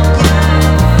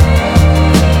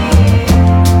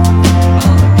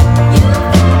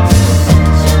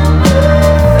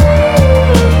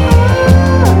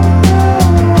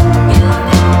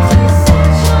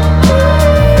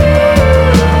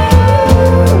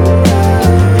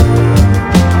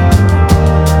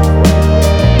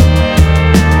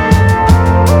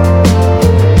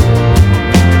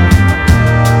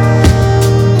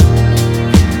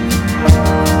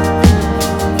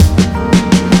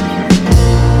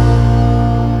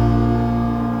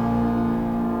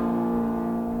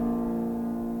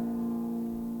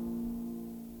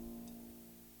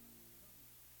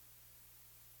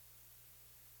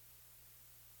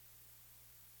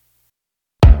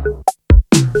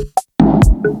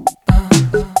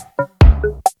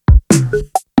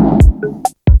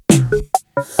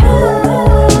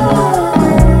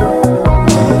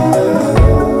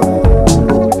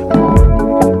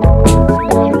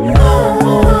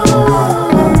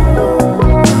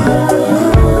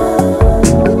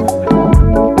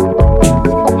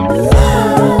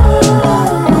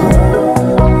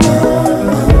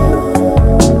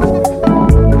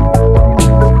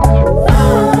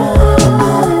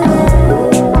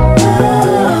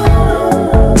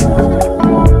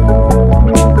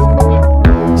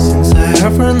 Since I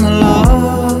heard from the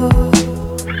Lord,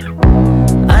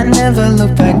 I never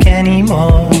look back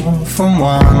anymore. From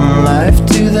one life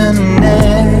to the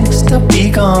next, I'll be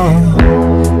gone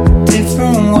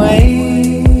different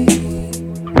way.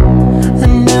 I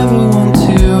never want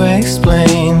to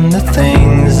explain the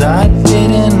things I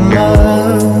didn't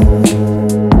love.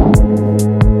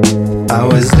 I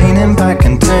was leaning back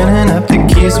and turning up, the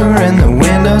keys were in, the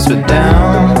windows were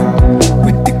down.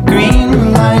 With the green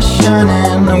light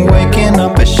shining, I'm waking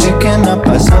up, I shaken up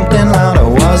by something loud, or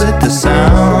was it the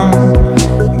sound?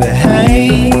 But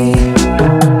hey,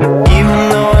 even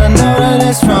though I know that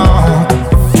it's wrong, it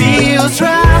feels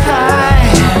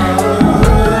right.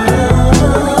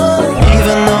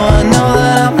 Even though I know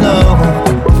that I'm low,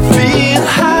 I feel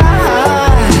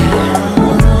high.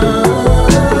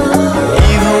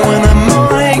 Even when the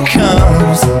morning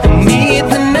comes, I need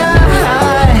the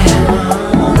night.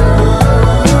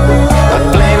 I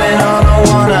blame it on the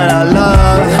one that I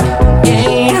love.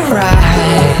 Ain't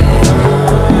right.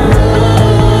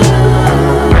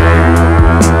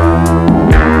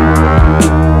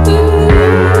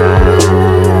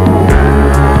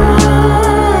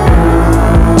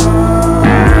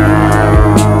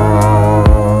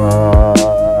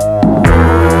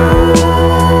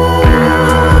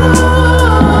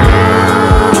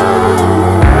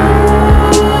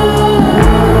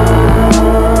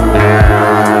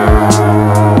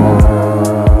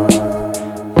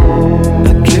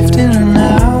 Drifting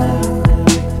now,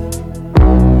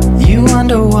 you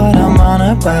wonder what I'm on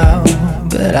about,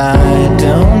 but I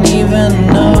don't even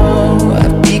know.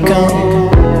 I've become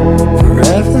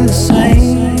forever the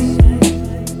same.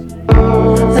 I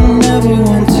never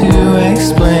want to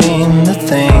explain the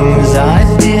things I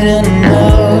didn't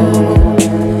know.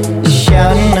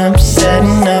 Shouting up,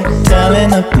 setting up,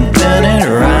 telling up and turning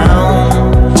around.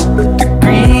 With the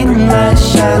green light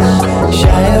shining,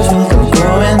 shy as well, I'm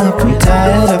growing up, I'm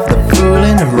tired of the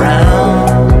fooling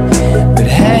around. But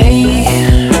hey,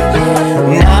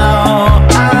 now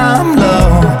I'm low,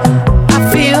 I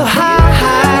feel high.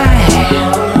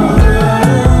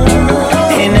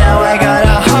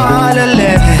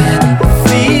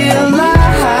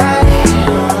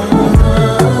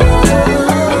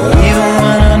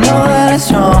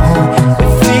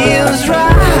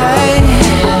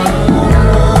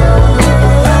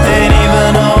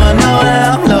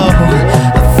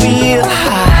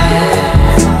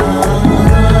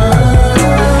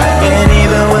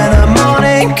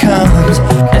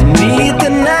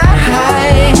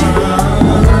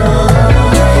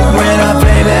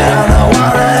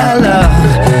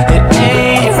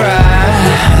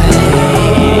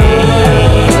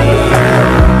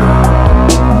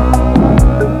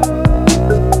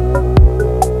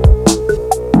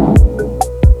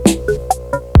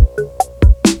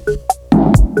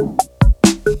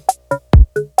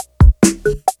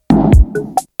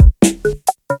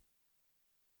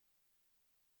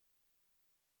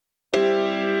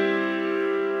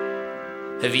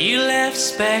 Have you left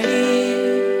space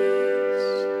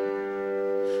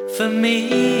for me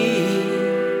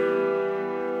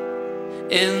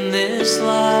in this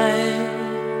life?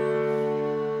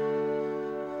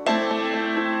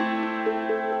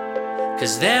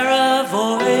 'Cause there are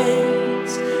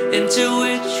voids into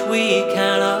which we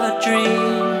cannot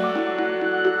dream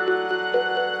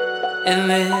in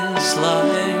this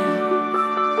life.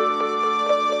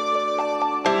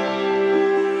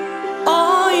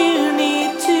 All you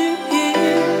need to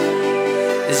hear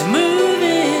is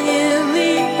moving in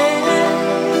the air.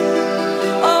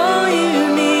 All you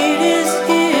need is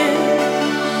here.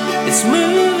 It's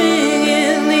moving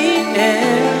in the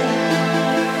air.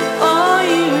 All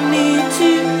you need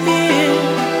to hear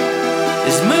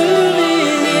is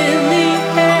moving in the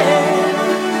air.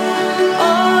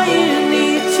 All you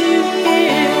need to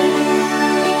hear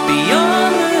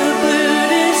beyond the blue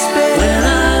despair. When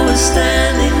I was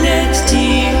standing next to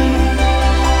you,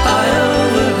 I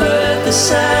overheard the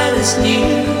saddest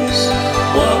news.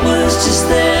 What was just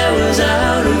there was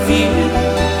out of view,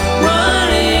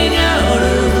 running out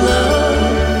of love.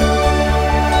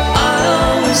 I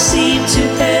always seem to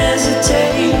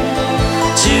hesitate.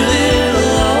 Too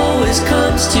little always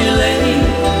comes too late.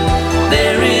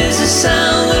 There is a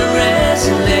sound that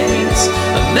resonates,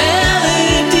 a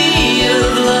melody of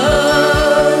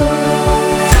love.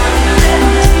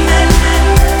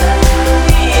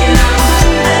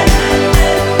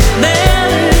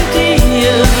 Melody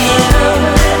of love.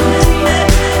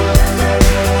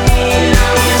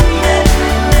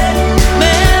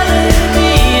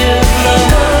 Melody of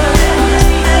love.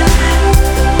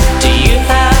 Do you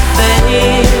have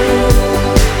faith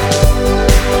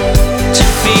to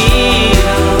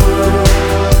feel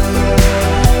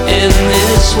in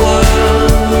this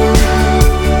world?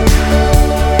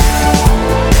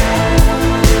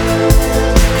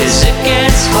 'Cause it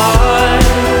gets hard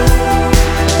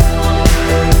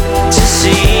to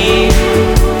see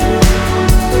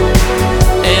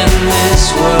in this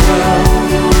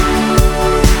world.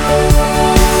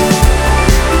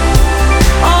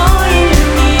 All you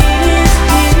need is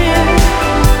here.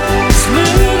 It's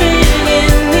moving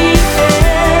in the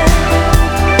air.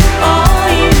 All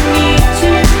you need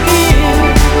to hear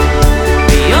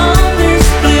beyond this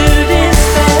blue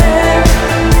despair.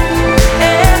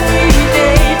 Every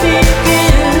day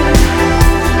begins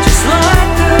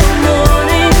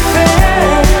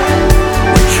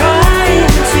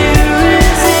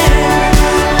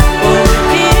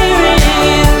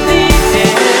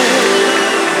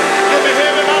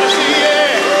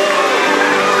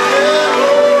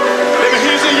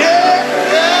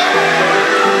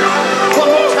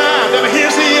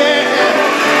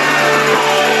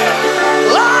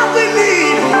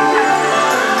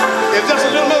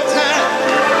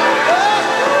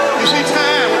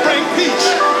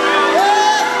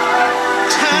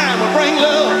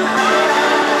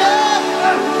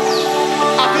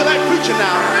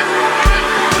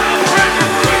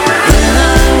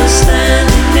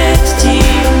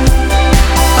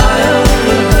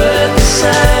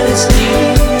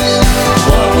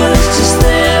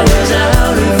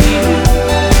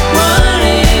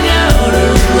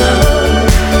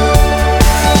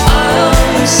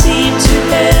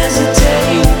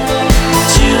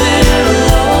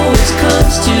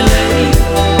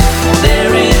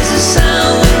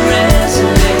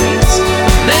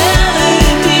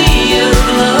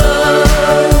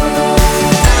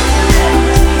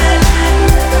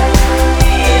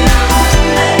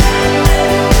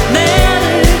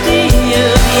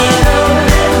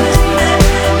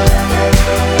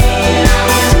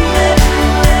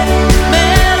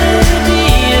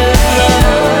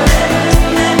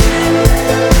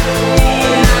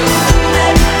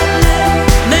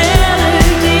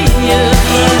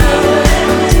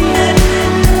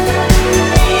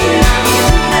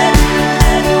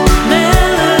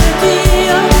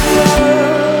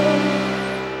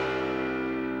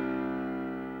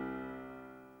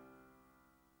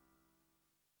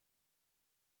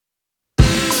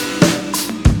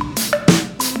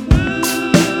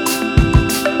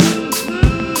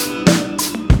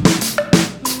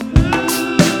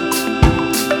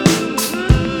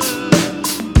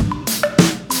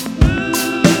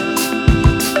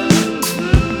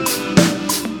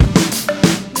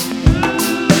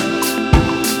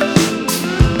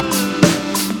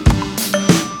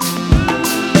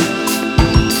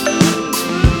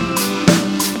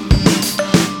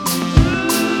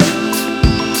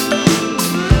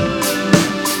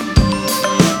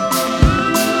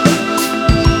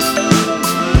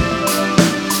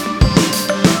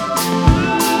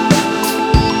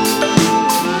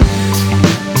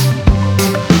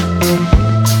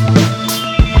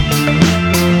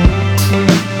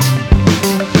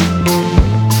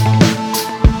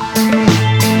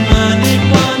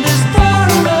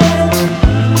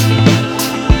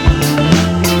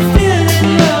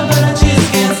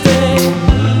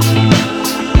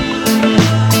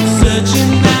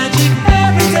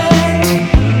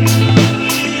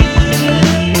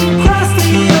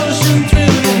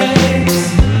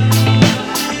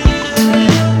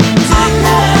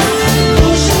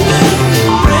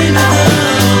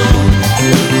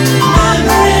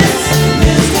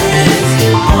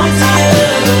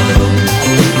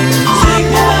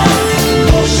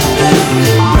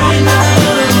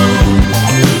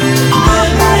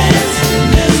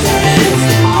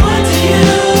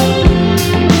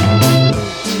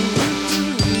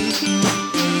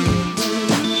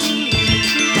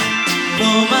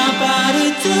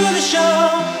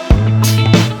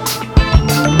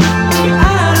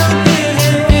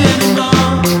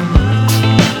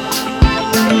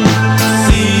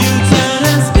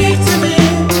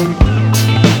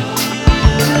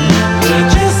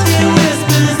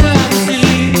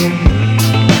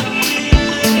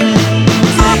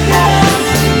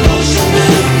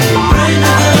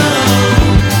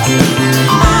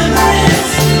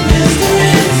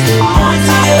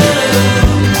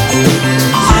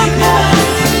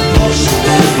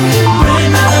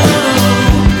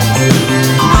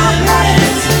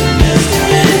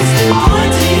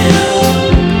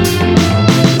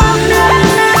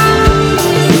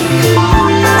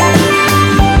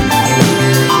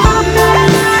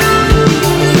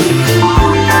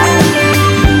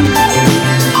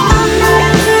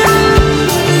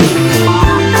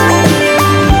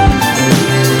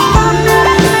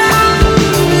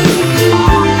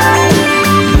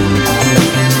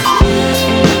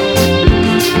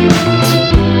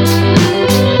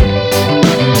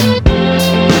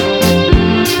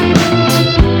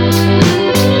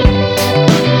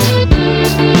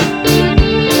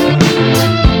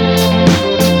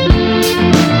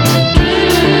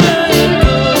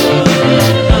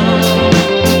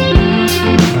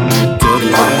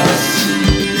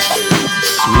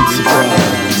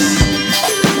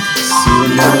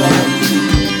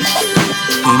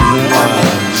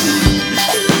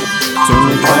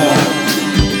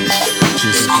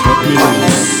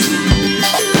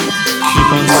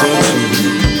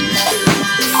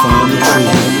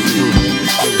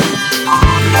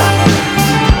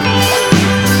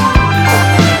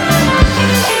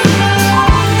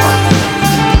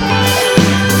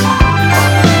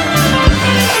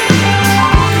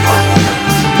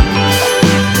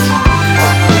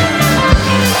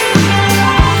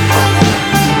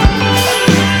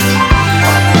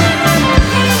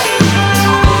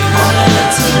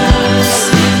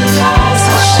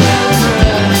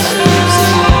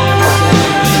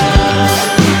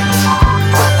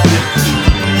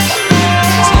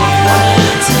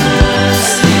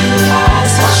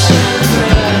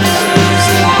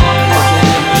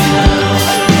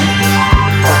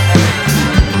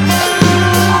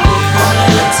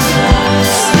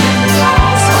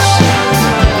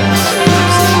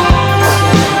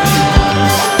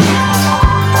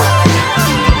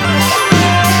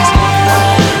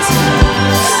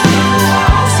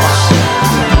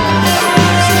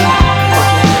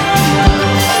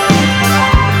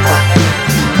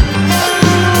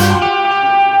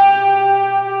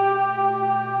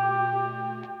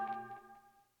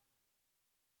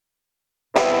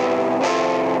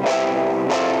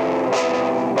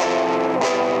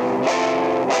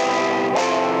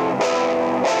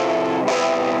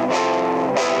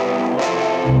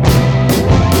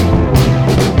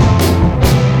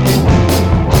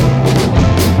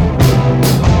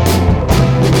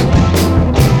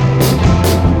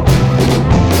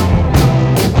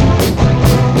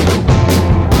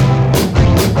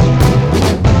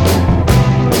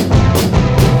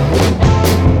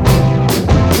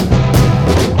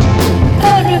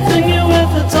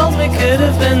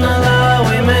been the love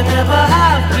we may never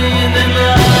have been in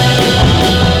love.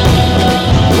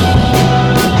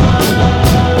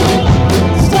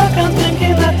 Stuck on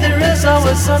thinking that there is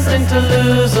always something to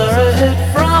lose or a hit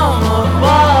from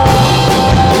above.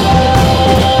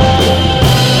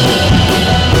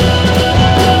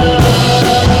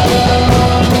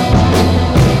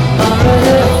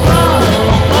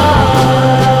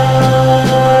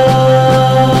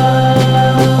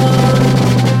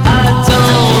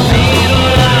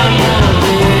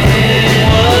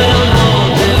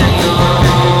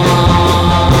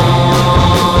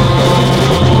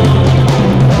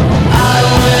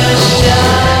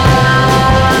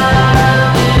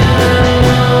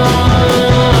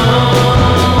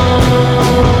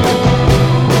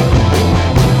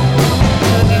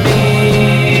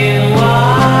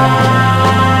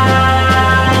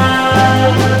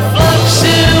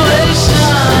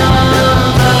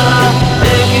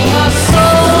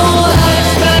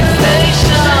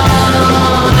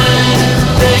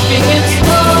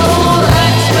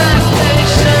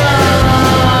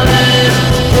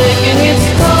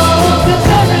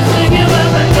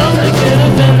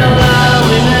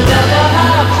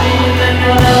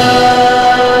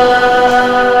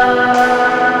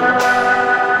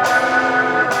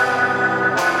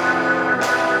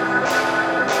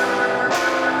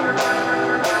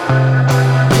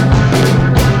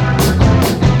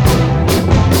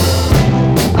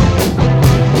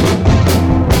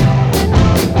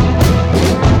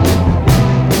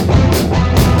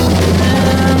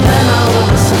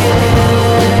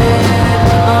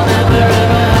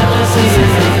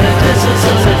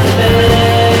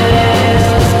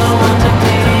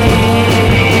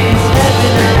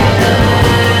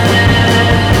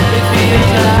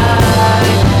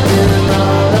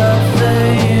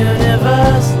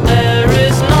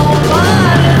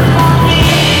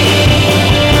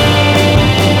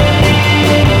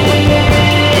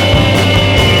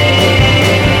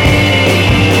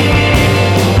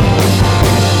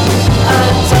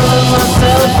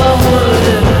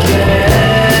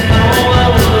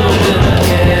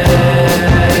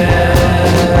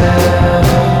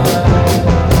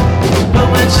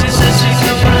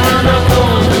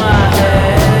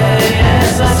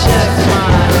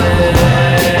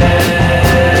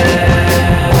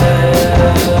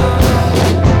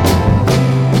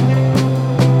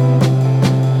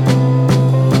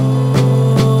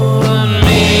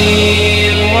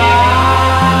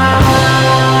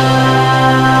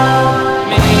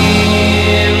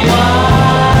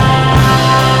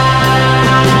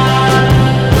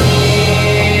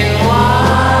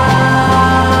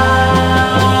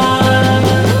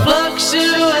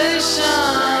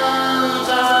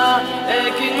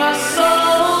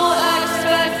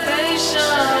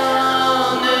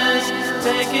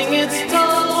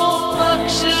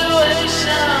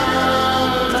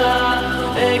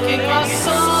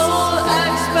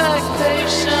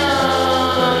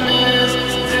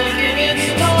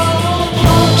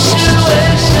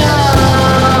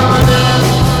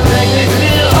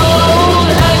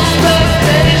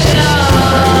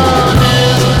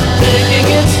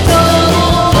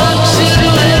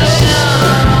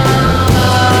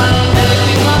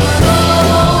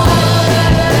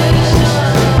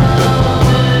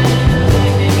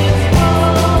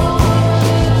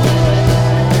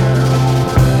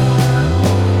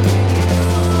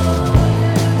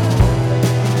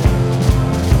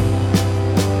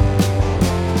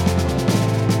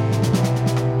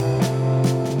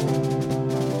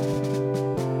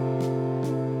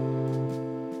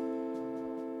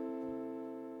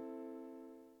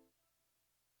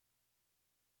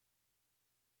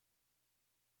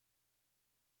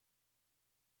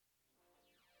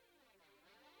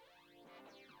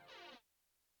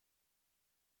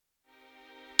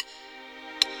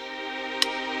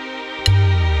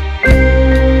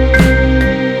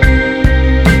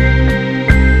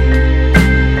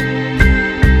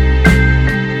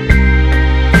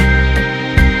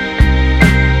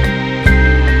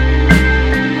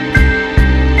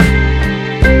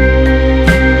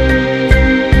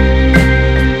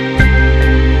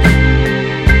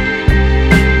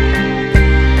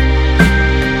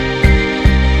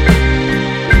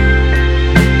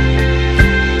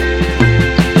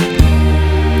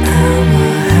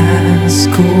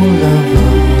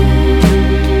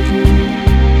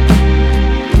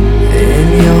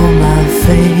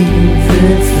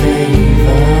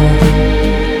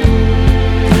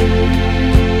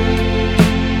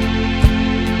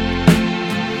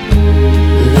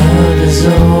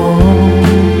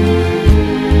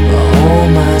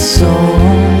 soul.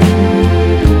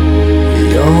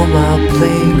 You're my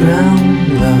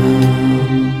playground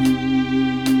love.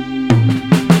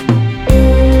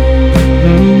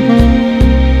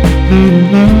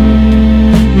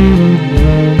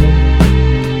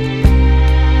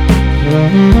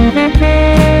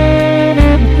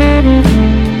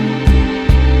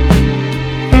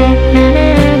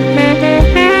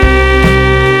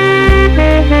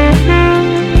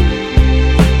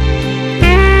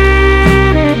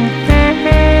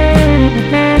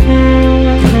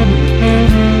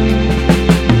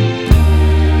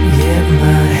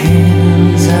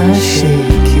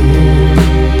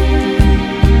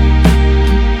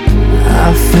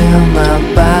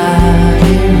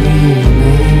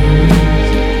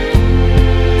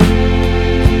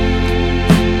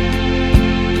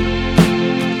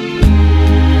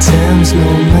 seems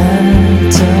no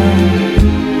matter.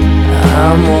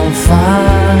 I'm on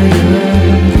fire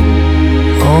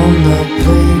on the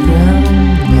playground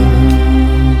now.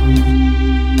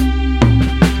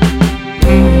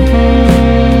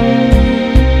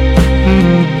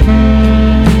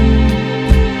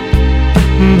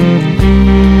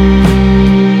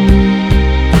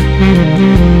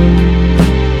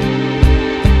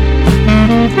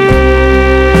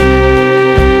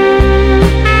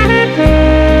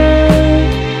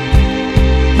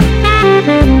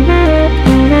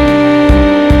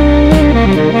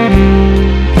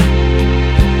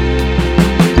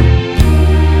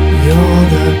 You're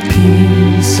the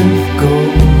piece of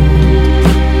gold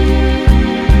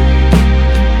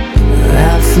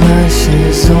that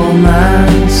flushes all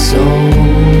my soul.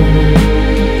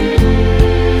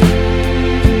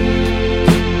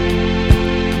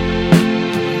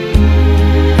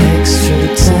 Extra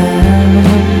time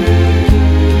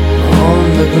on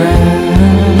the ground.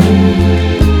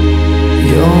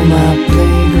 You're my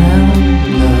playground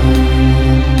love.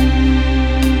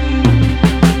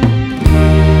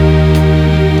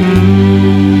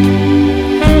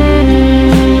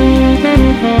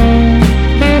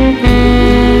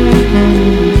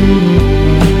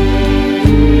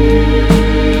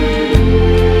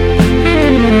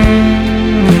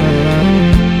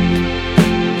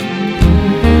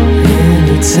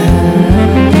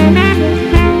 Anytime,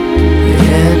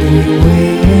 anywhere,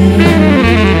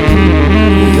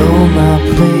 you're my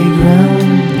playground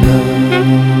love.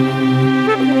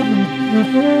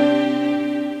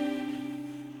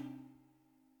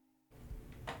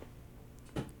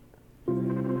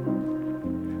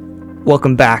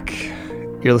 Welcome back.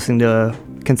 You're listening to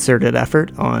Concerted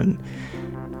Effort on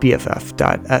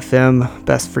BFF.FM,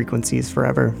 best frequencies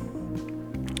forever.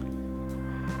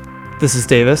 This is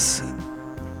Davis.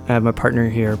 I have my partner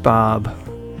here, Bob.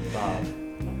 Bob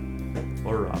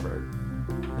or Robert,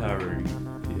 however you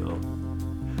feel.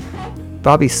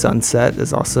 Bobby Sunset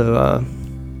is also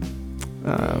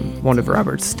one of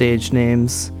Robert's stage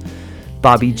names.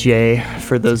 Bobby J,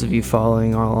 for those of you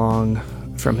following along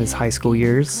from his high school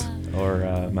years. Or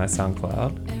my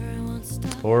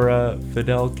SoundCloud. Or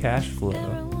Fidel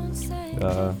Cashflow.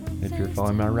 If you're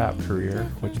following my rap career,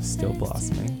 which is still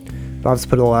blossoming. Bob's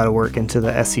put a lot of work into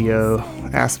the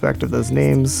SEO aspect of those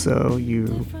names, so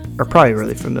you are probably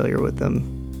really familiar with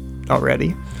them already.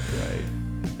 Right.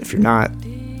 If you're not,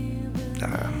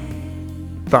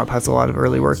 Bob has a lot of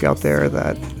early work out there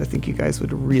that I think you guys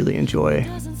would really enjoy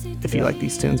if you like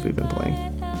these tunes we've been playing.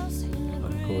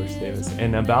 Of course, Davis.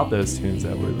 And about those tunes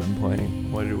that we've been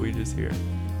playing, what did we just hear?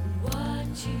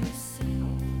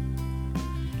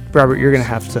 Robert, you're going to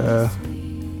have to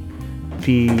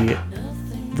be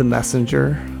the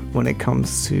messenger when it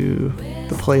comes to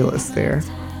the playlist there.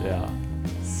 Yeah.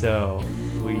 So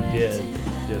we did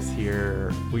just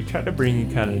hear, we tried to bring you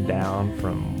kind of down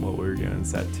from what we were doing in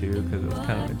set 2 because it was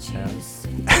kind of intense.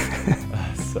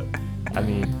 So, I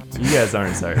mean, you guys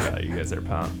aren't sorry about it. You guys are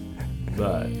pumped.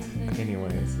 But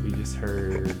anyways, we just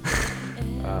heard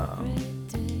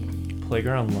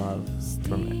Playground Love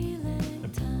from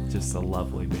just a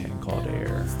lovely band called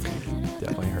Air. You've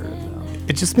definitely heard of them.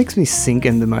 It just makes me sink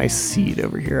into my seat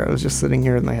over here. I was just sitting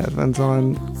here with my headphones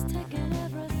on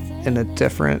in a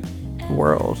different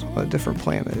world, a different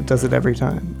planet. It does it every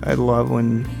time. I love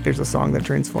when there's a song that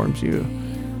transforms you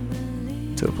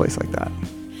to a place like that.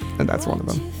 And that's one of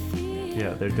them.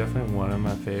 Yeah, they're definitely one of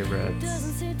my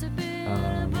favorites.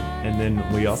 And then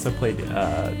we also played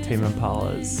Tame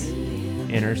Impala's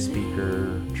Inner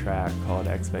Speaker track called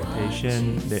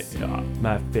Expectation.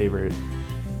 My favorite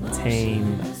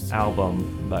Tame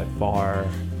album by far.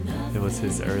 It was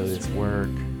his earliest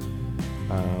work.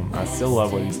 I still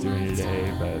love what he's doing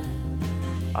today, but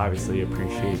obviously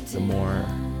appreciate the more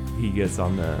he gets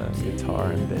on the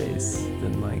guitar and bass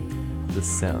than like the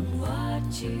synth.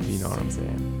 You know what I'm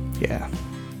saying? Yeah.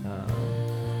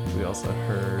 We also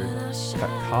heard Cut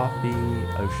Coffee,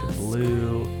 Ocean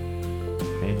Blue,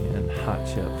 and Hot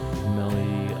Chip,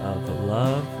 Melody of the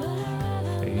Love.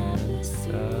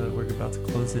 And we're about to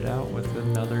close it out with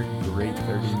another great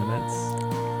 30 minutes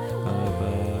of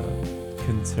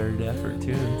concerted effort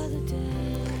tunes.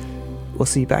 We'll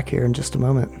see you back here in just a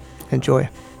moment. Enjoy.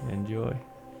 Enjoy.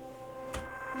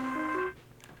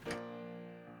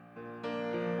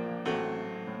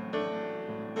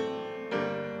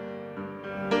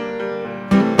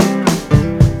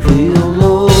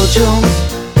 Theologians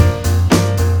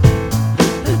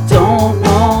that don't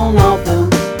know nothing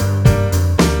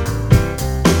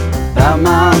about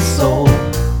my soul,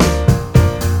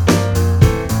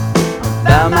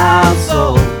 about my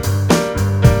soul.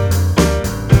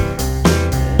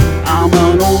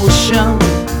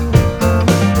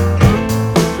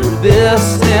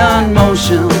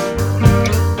 motion,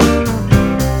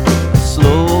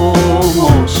 slow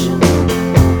motion,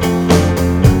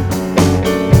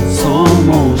 slow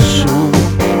motion.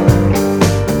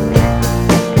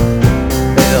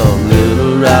 Yeah,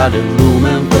 little riding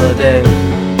looming for the day,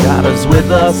 got us with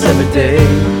us every day.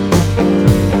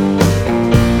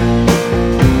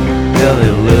 Yeah,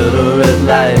 the little red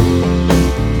light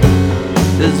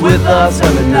is with us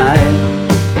every night.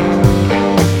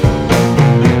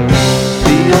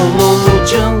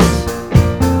 Theologians,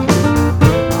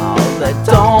 oh, they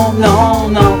don't know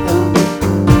nothing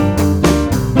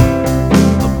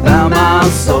about my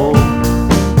soul.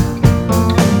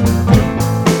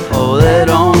 Oh, they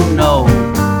don't know.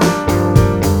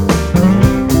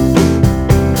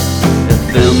 They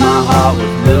fill my heart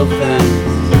with little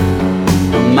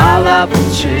things, and my life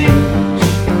will change.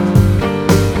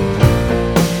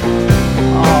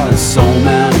 Oh, in so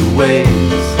many ways,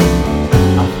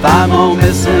 I find more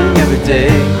missing every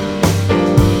day.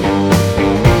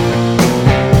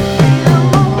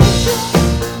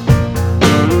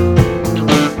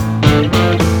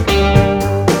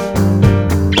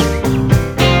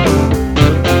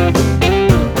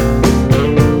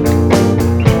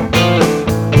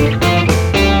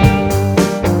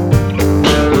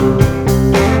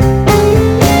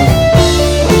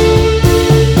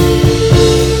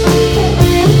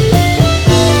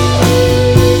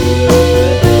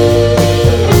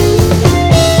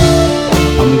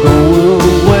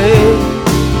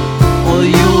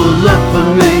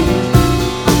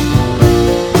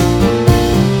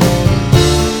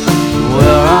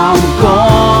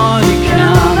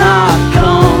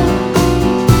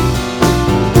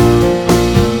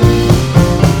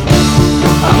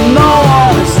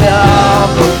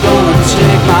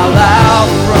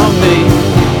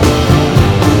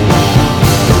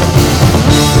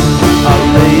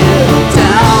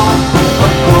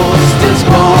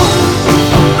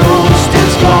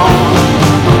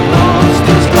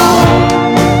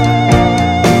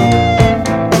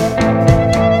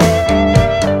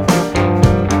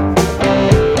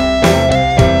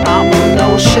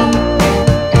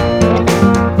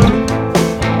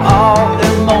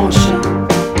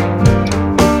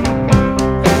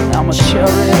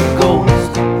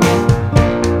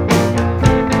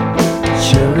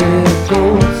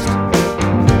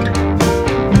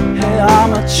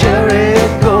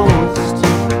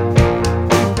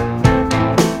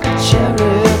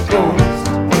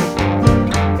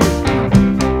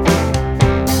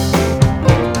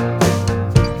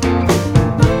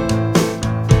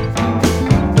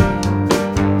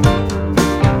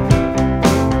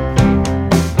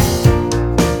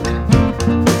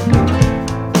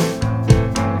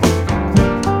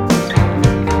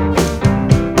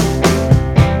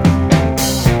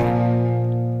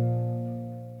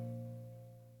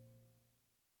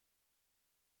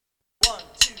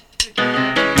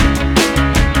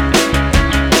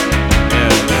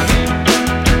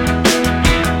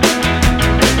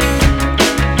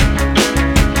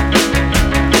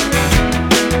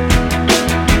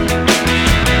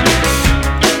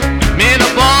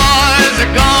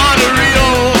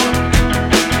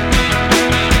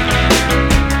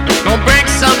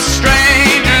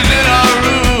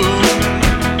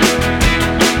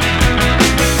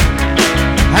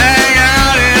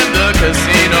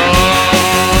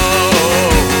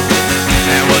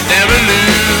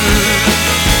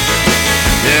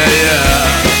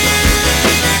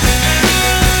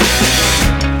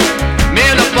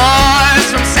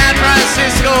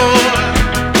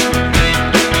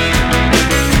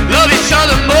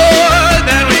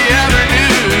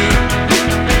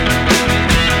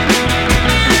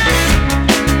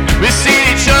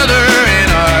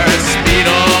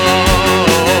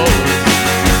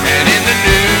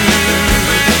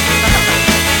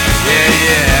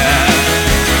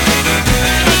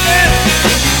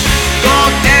 Go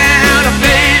down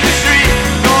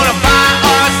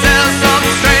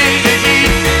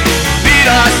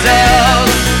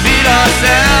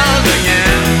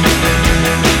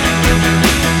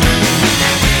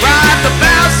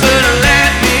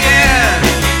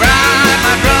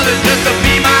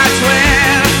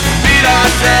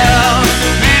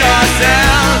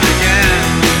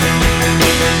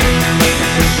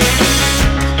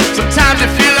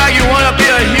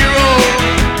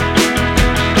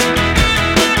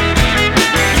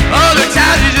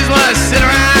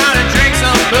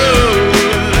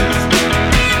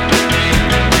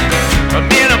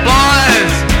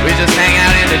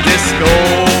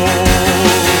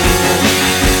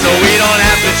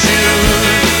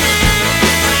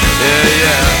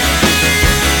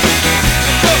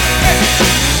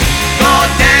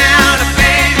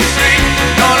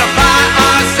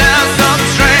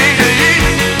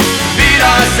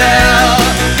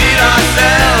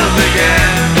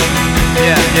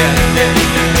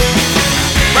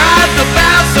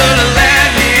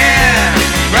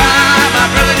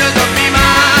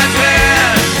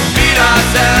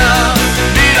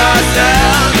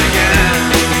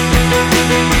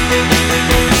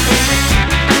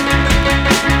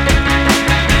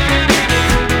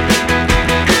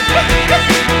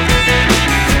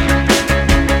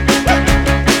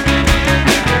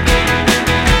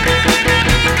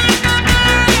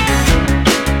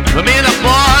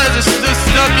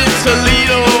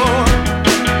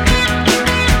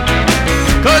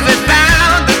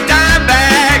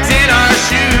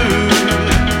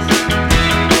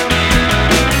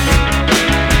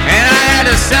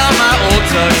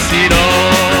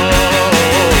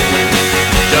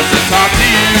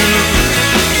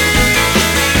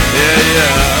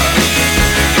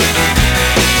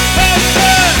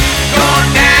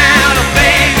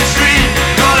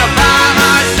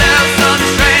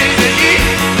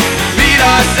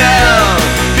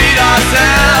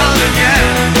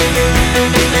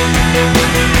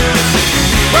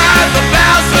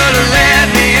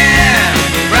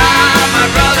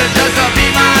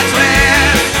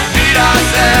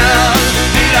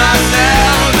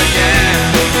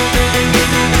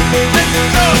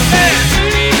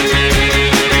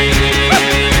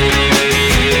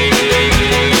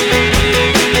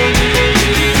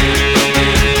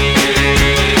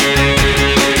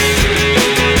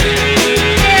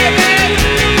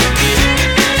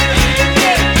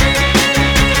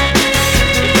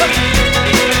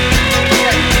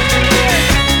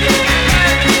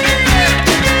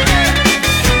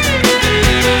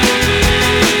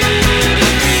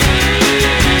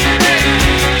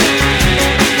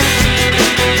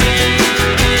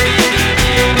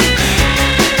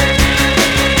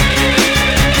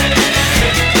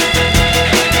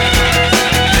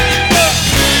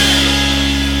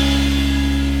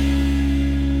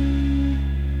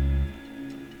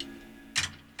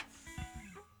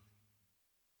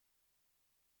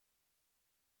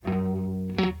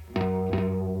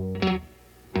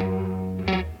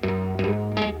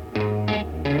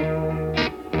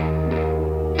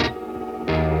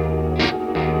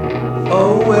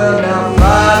Oh well, now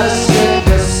father sick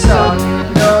or son,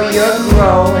 you know you're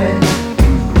growing,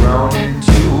 grown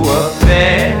into a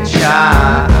fair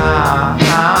child.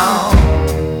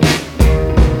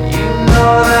 You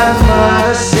know that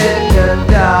mother said your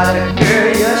daughter,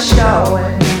 girl, you're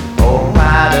showing, oh,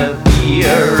 how to be a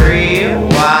real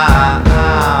wild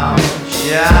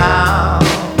child.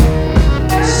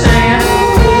 Singing,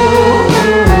 ooh,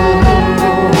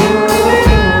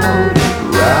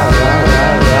 right, right,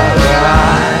 right, right,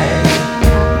 right.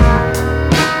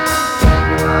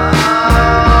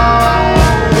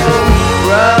 Oh,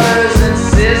 brothers and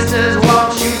sisters,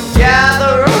 won't you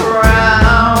gather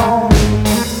around?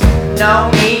 No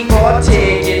need for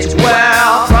tickets, we're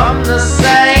all from the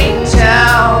same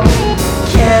town.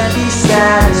 Can't be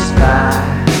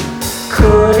satisfied,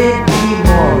 could it be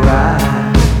more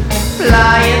right?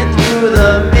 Flying through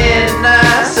the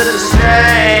midnight, such a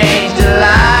strange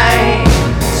delight.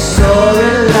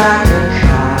 Soaring like a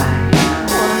kite,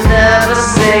 we'll never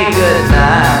say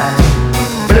goodnight.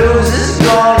 Blues is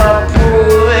gonna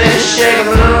prove it, shake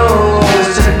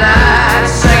blues tonight.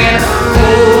 Singing, ooh,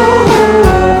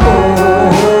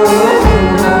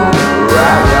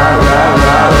 right, right, right,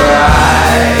 right,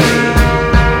 right.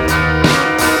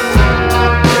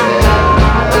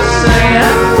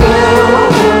 Singing, ooh,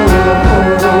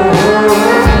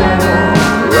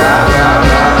 right, right,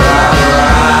 right, right,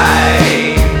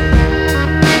 right.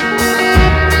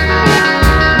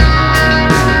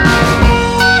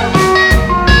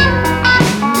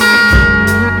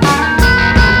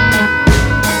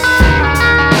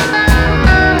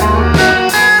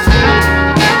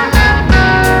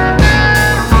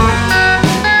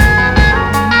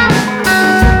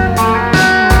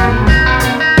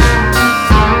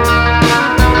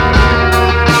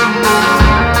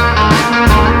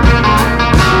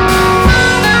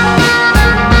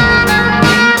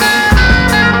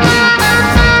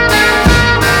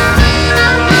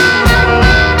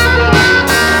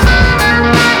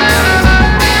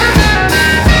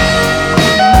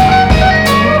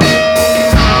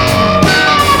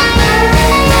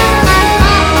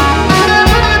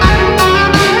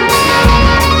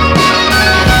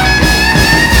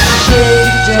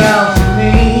 Shake it down for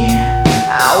me,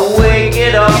 I'll wake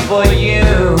it up for you.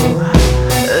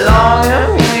 Long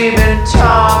have we been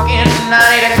talking, I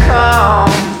need to come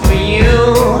for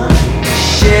you.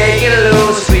 Shake it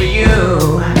loose for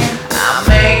you, I'm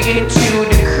making to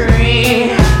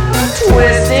decree.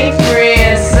 Twisting free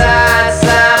inside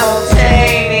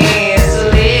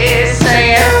simultaneously.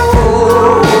 Singing,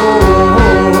 ooh,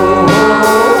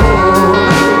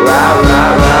 right,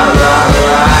 right, right, right,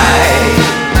 right.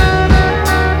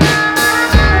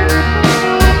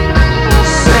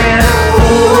 Singing,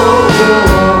 ooh,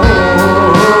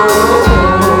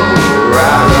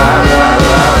 right, right, right,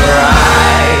 right,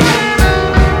 right.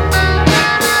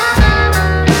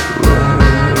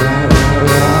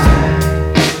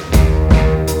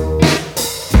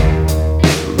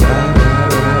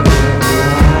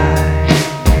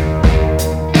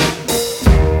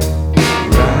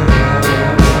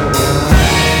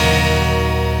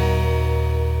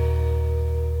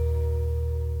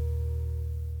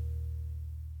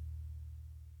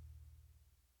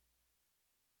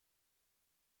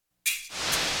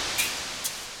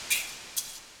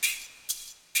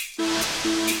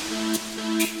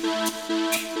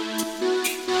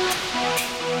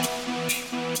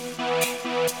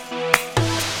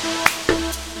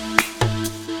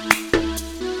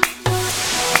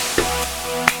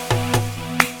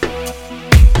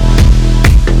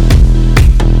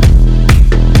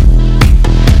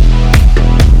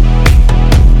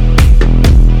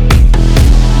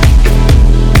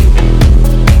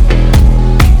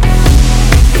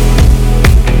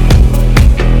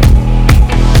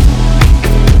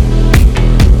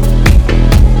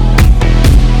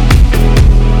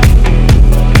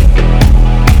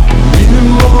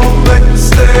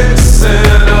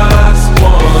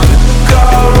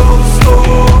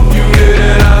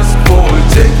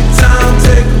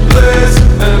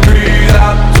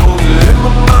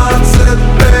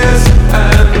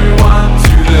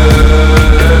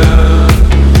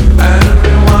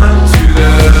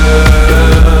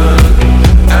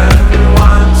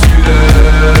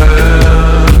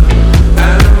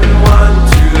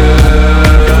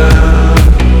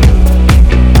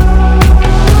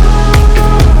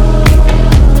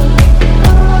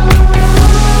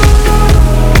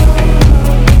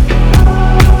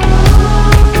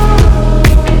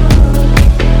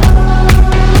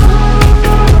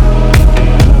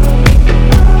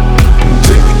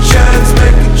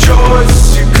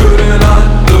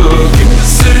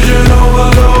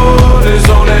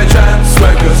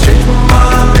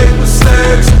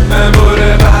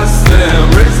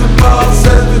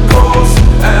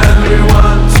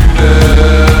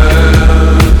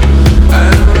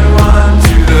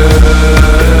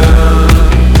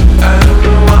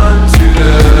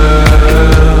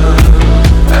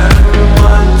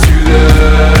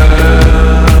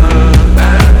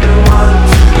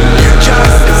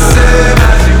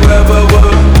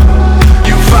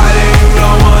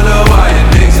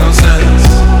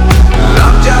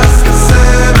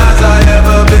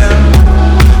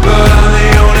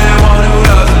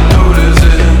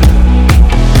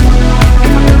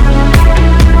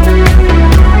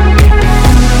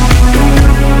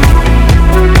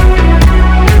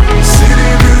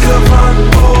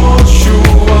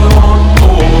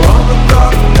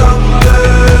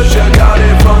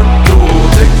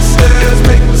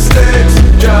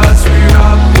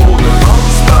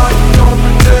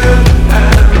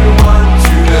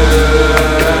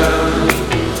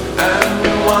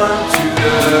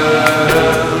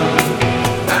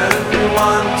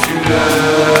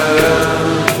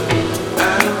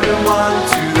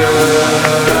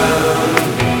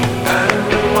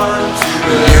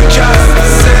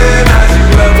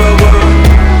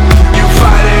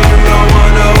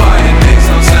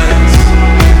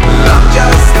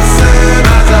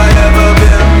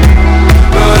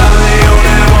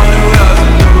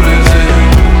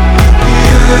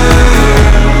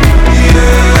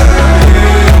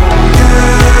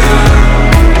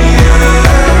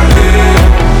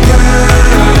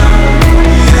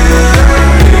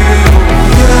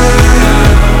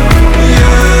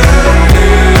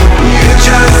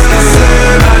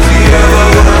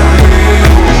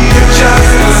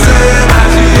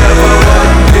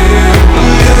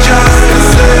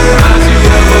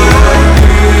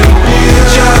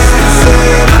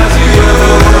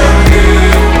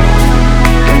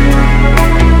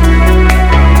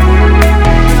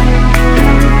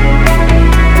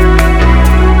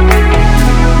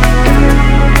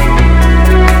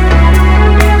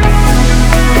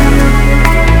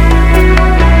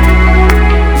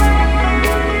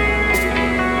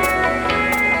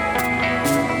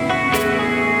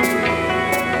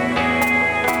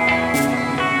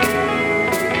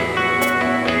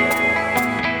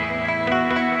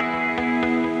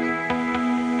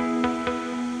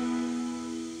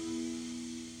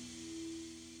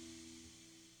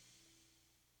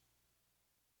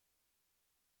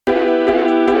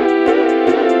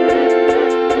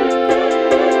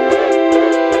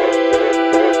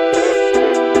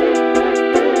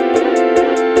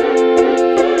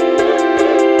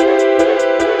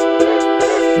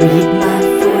 Read my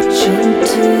fortune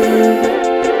too.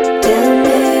 Tell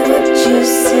me what you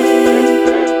see.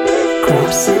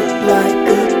 Cross it like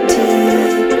a T.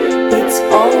 It's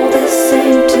all the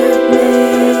same to me.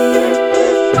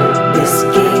 This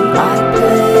game I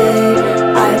play,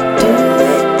 I do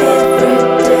it every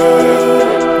day.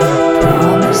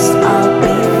 Promise I'll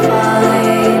be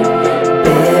fine.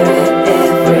 Bear it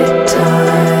every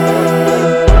time.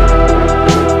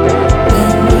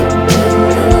 When we turn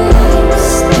the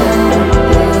lights down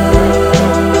low,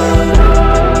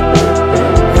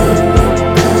 when the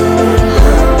color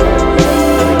help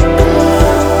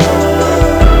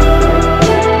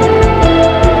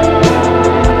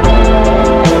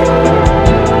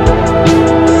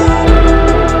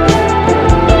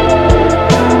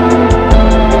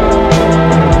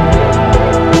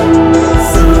me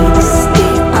see the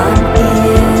state I'm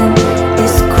in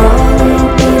is crawling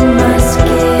in my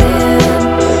skin.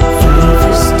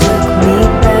 Fevers took me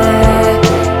back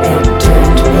and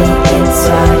turned me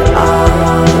inside out.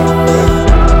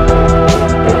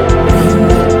 When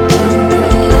we turn the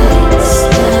lights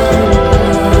down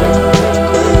low,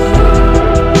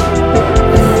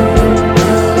 when the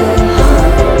color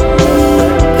help me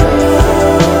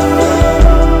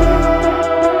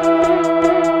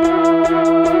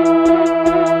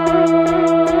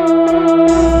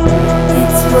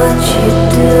It's what you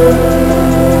do.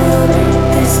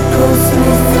 This pulls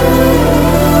me through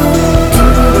to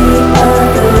the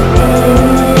other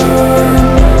end,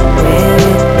 where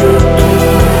it begins.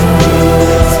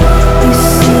 You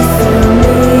see through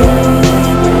me,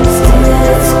 still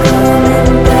it's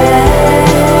coming back.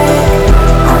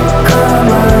 I come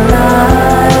alive.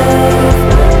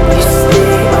 You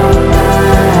stay all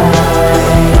night.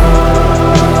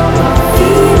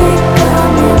 Feel it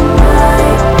coming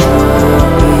right through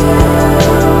you.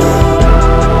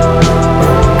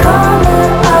 Color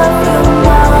of your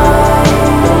mind.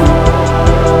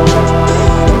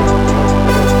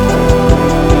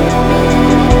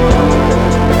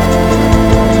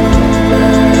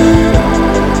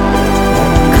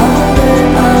 Color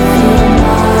of your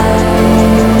mind.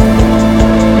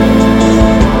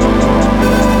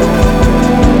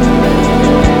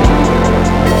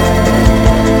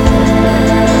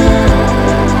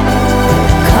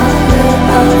 Color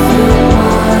of your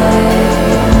mind.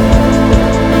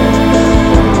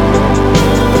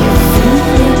 You feel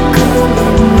it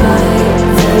coming right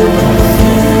through.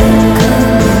 Feel it coming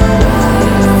right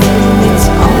through. It's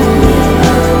on the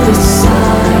other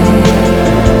side.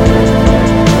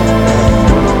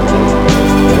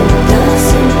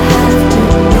 Doesn't have to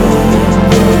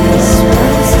be this.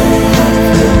 Doesn't have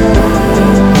to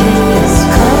be this.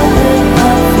 Color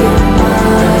of your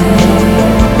mind.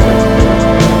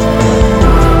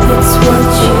 It's what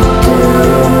you do.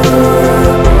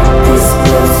 This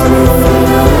pulls me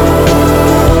through.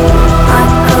 I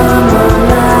come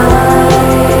alive.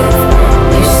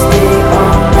 You stay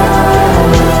all night.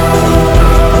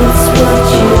 It's what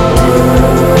you do.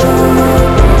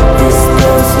 This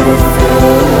pulls me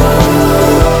through.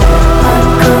 I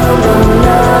come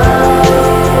alive.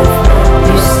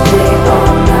 You stay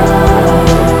all night.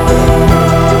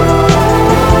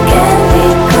 Candy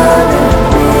colored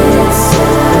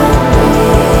misery.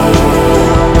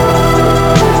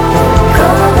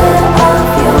 Color of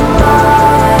your mind.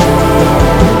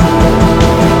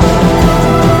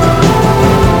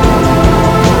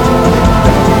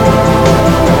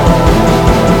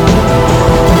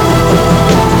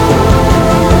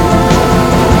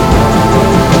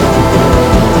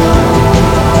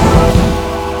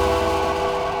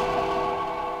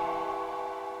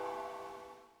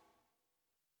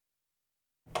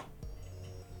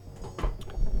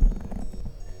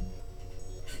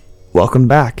 Welcome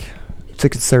back to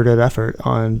Concerted Effort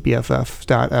on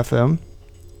BFF.FM.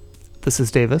 This is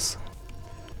Davis.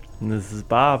 And this is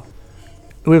Bob.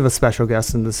 We have a special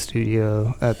guest in the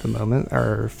studio at the moment,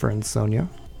 our friend Sonia.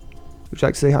 Would you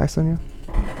like to say hi, Sonia?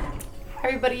 Hi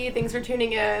everybody, thanks for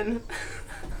tuning in.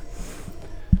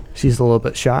 She's a little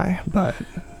bit shy, but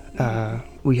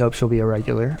we hope she'll be a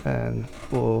regular, and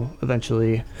we'll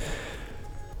eventually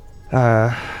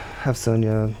have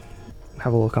Sonia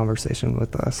have a little conversation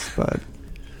with us. But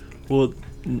Well,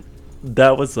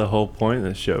 that was the whole point of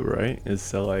the show, right? Is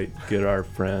to like get our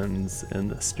friends in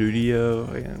the studio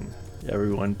and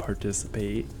everyone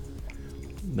participate.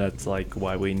 That's like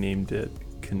why we named it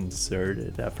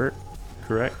Concerted Effort,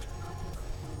 correct?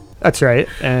 that's right,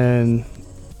 and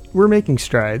we're making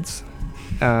strides.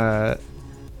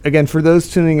 Again, for those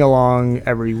tuning along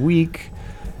every week,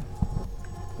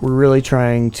 we're really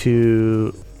trying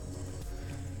to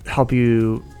help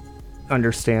you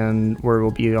understand where we'll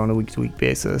be on a week-to-week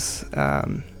basis.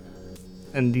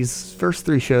 And these first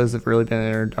 3 shows have really been an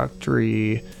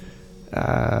introductory,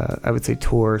 I would say,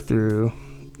 tour through,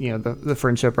 the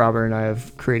friendship Robert and I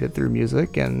have created through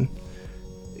music, and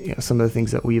some of the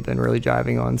things that we've been really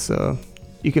jiving on. So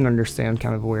you can understand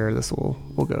kind of where this will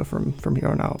go from here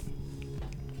on out.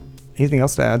 Anything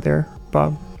else to add there,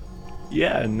 Bob?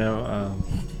 Yeah, no.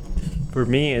 For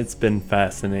me, it's been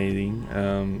fascinating.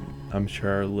 I'm sure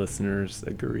our listeners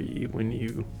agree. When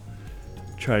you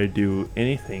try to do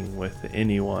anything with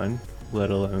anyone, let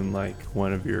alone like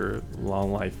one of your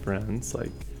long life friends,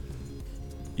 like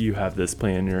you have this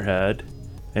plan in your head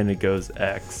and it goes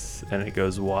X and it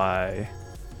goes Y.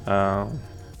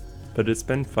 But it's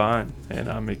been fun, and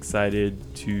I'm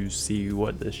excited to see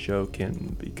what this show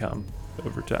can become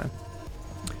over time.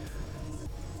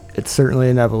 It's certainly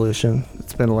an evolution.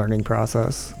 It's been a learning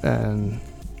process, and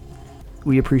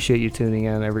we appreciate you tuning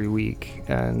in every week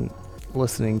and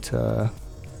listening to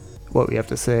what we have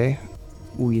to say.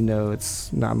 We know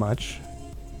it's not much,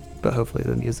 but hopefully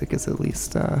the music is at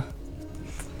least a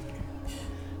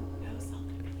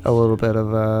little bit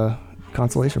of a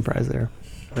consolation prize there.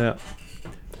 Yeah.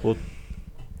 Well,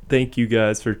 thank you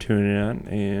guys for tuning in,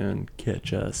 and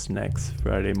catch us next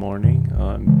Friday morning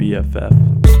on BFF.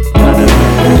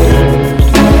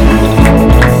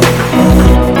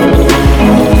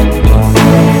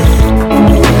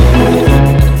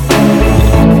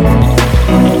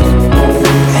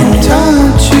 And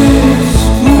touches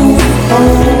move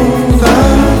over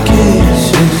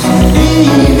kisses,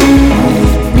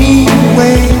 leaving me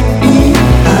way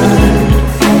behind.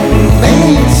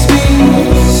 Makes me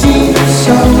seem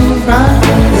so right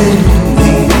when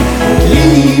we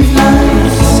leave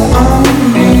lights on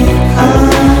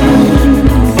behind.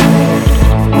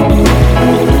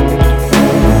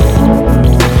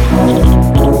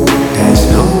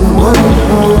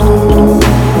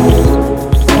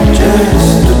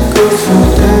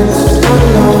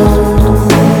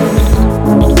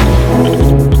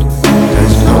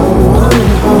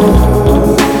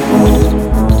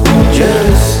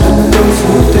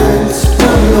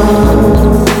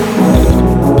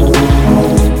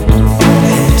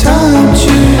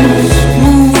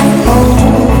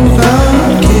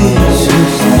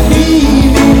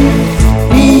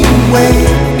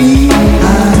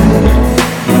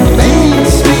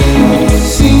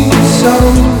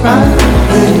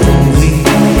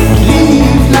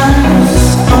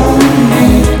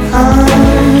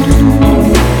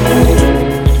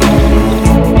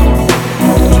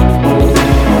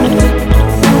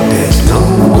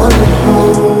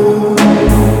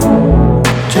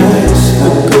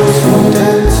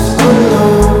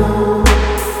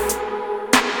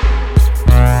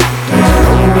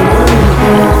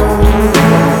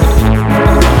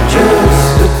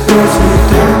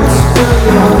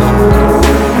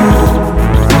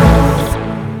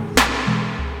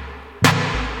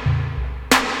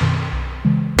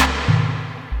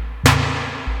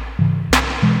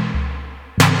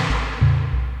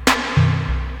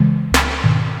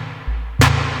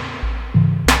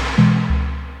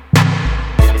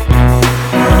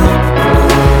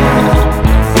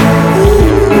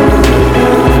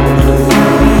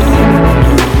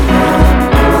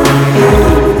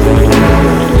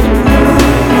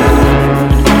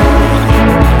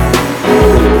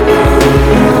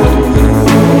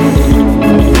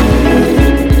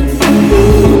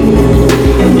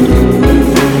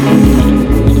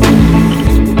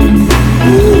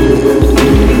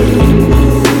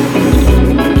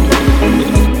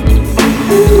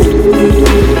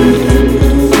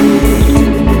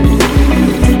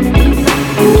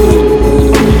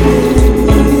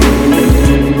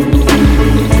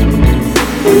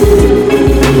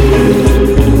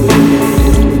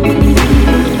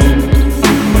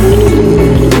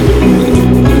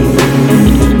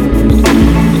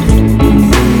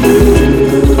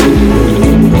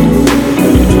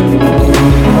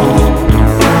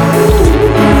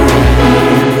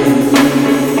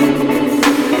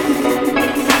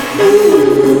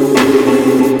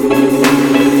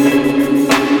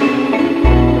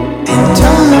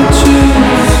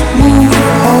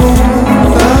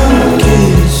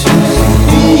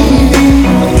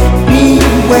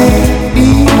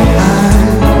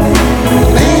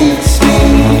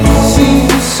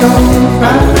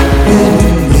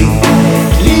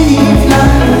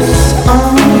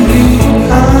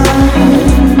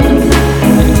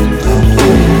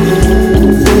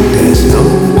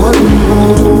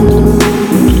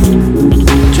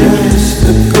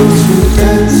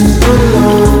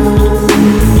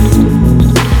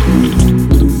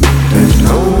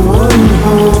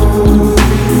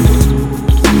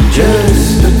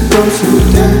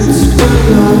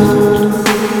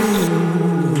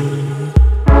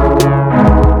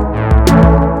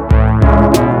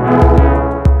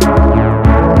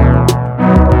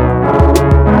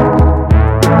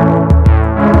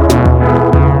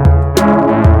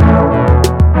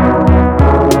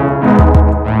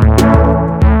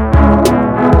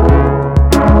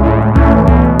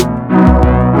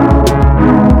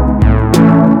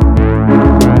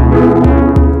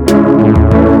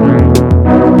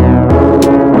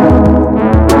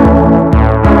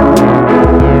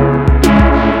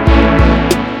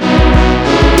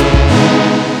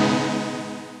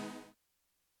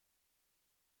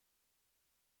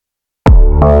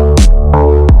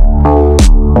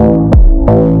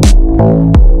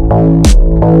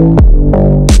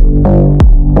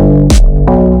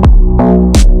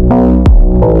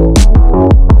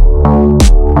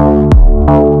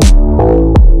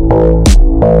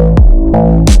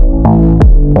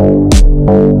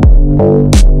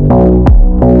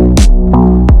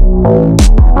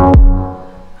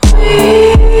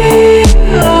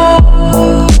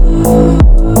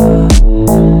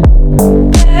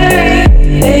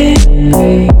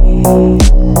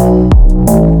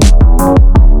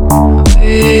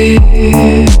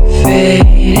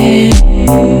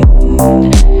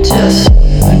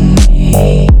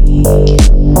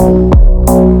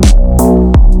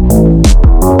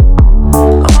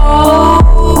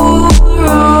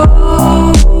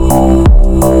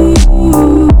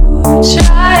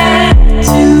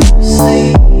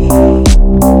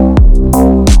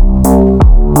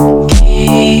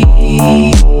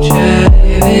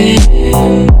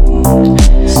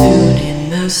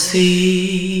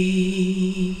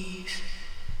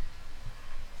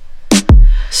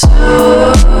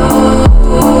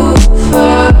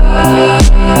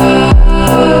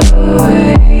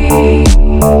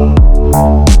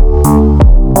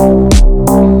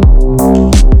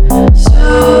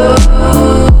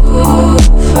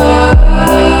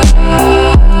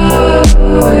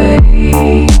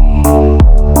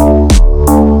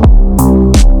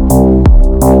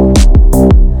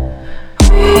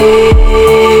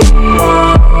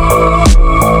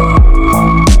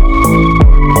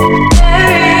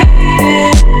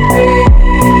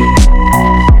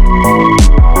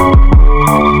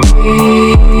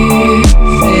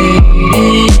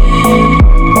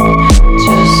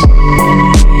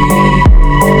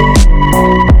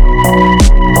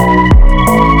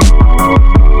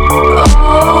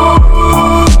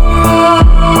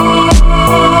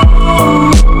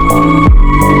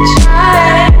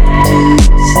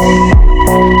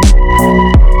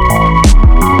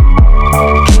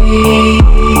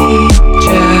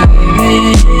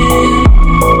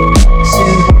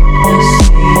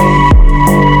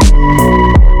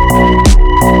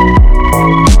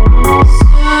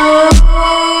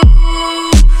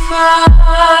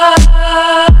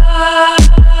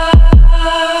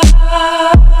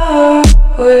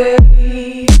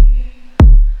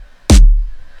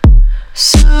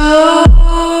 Oh.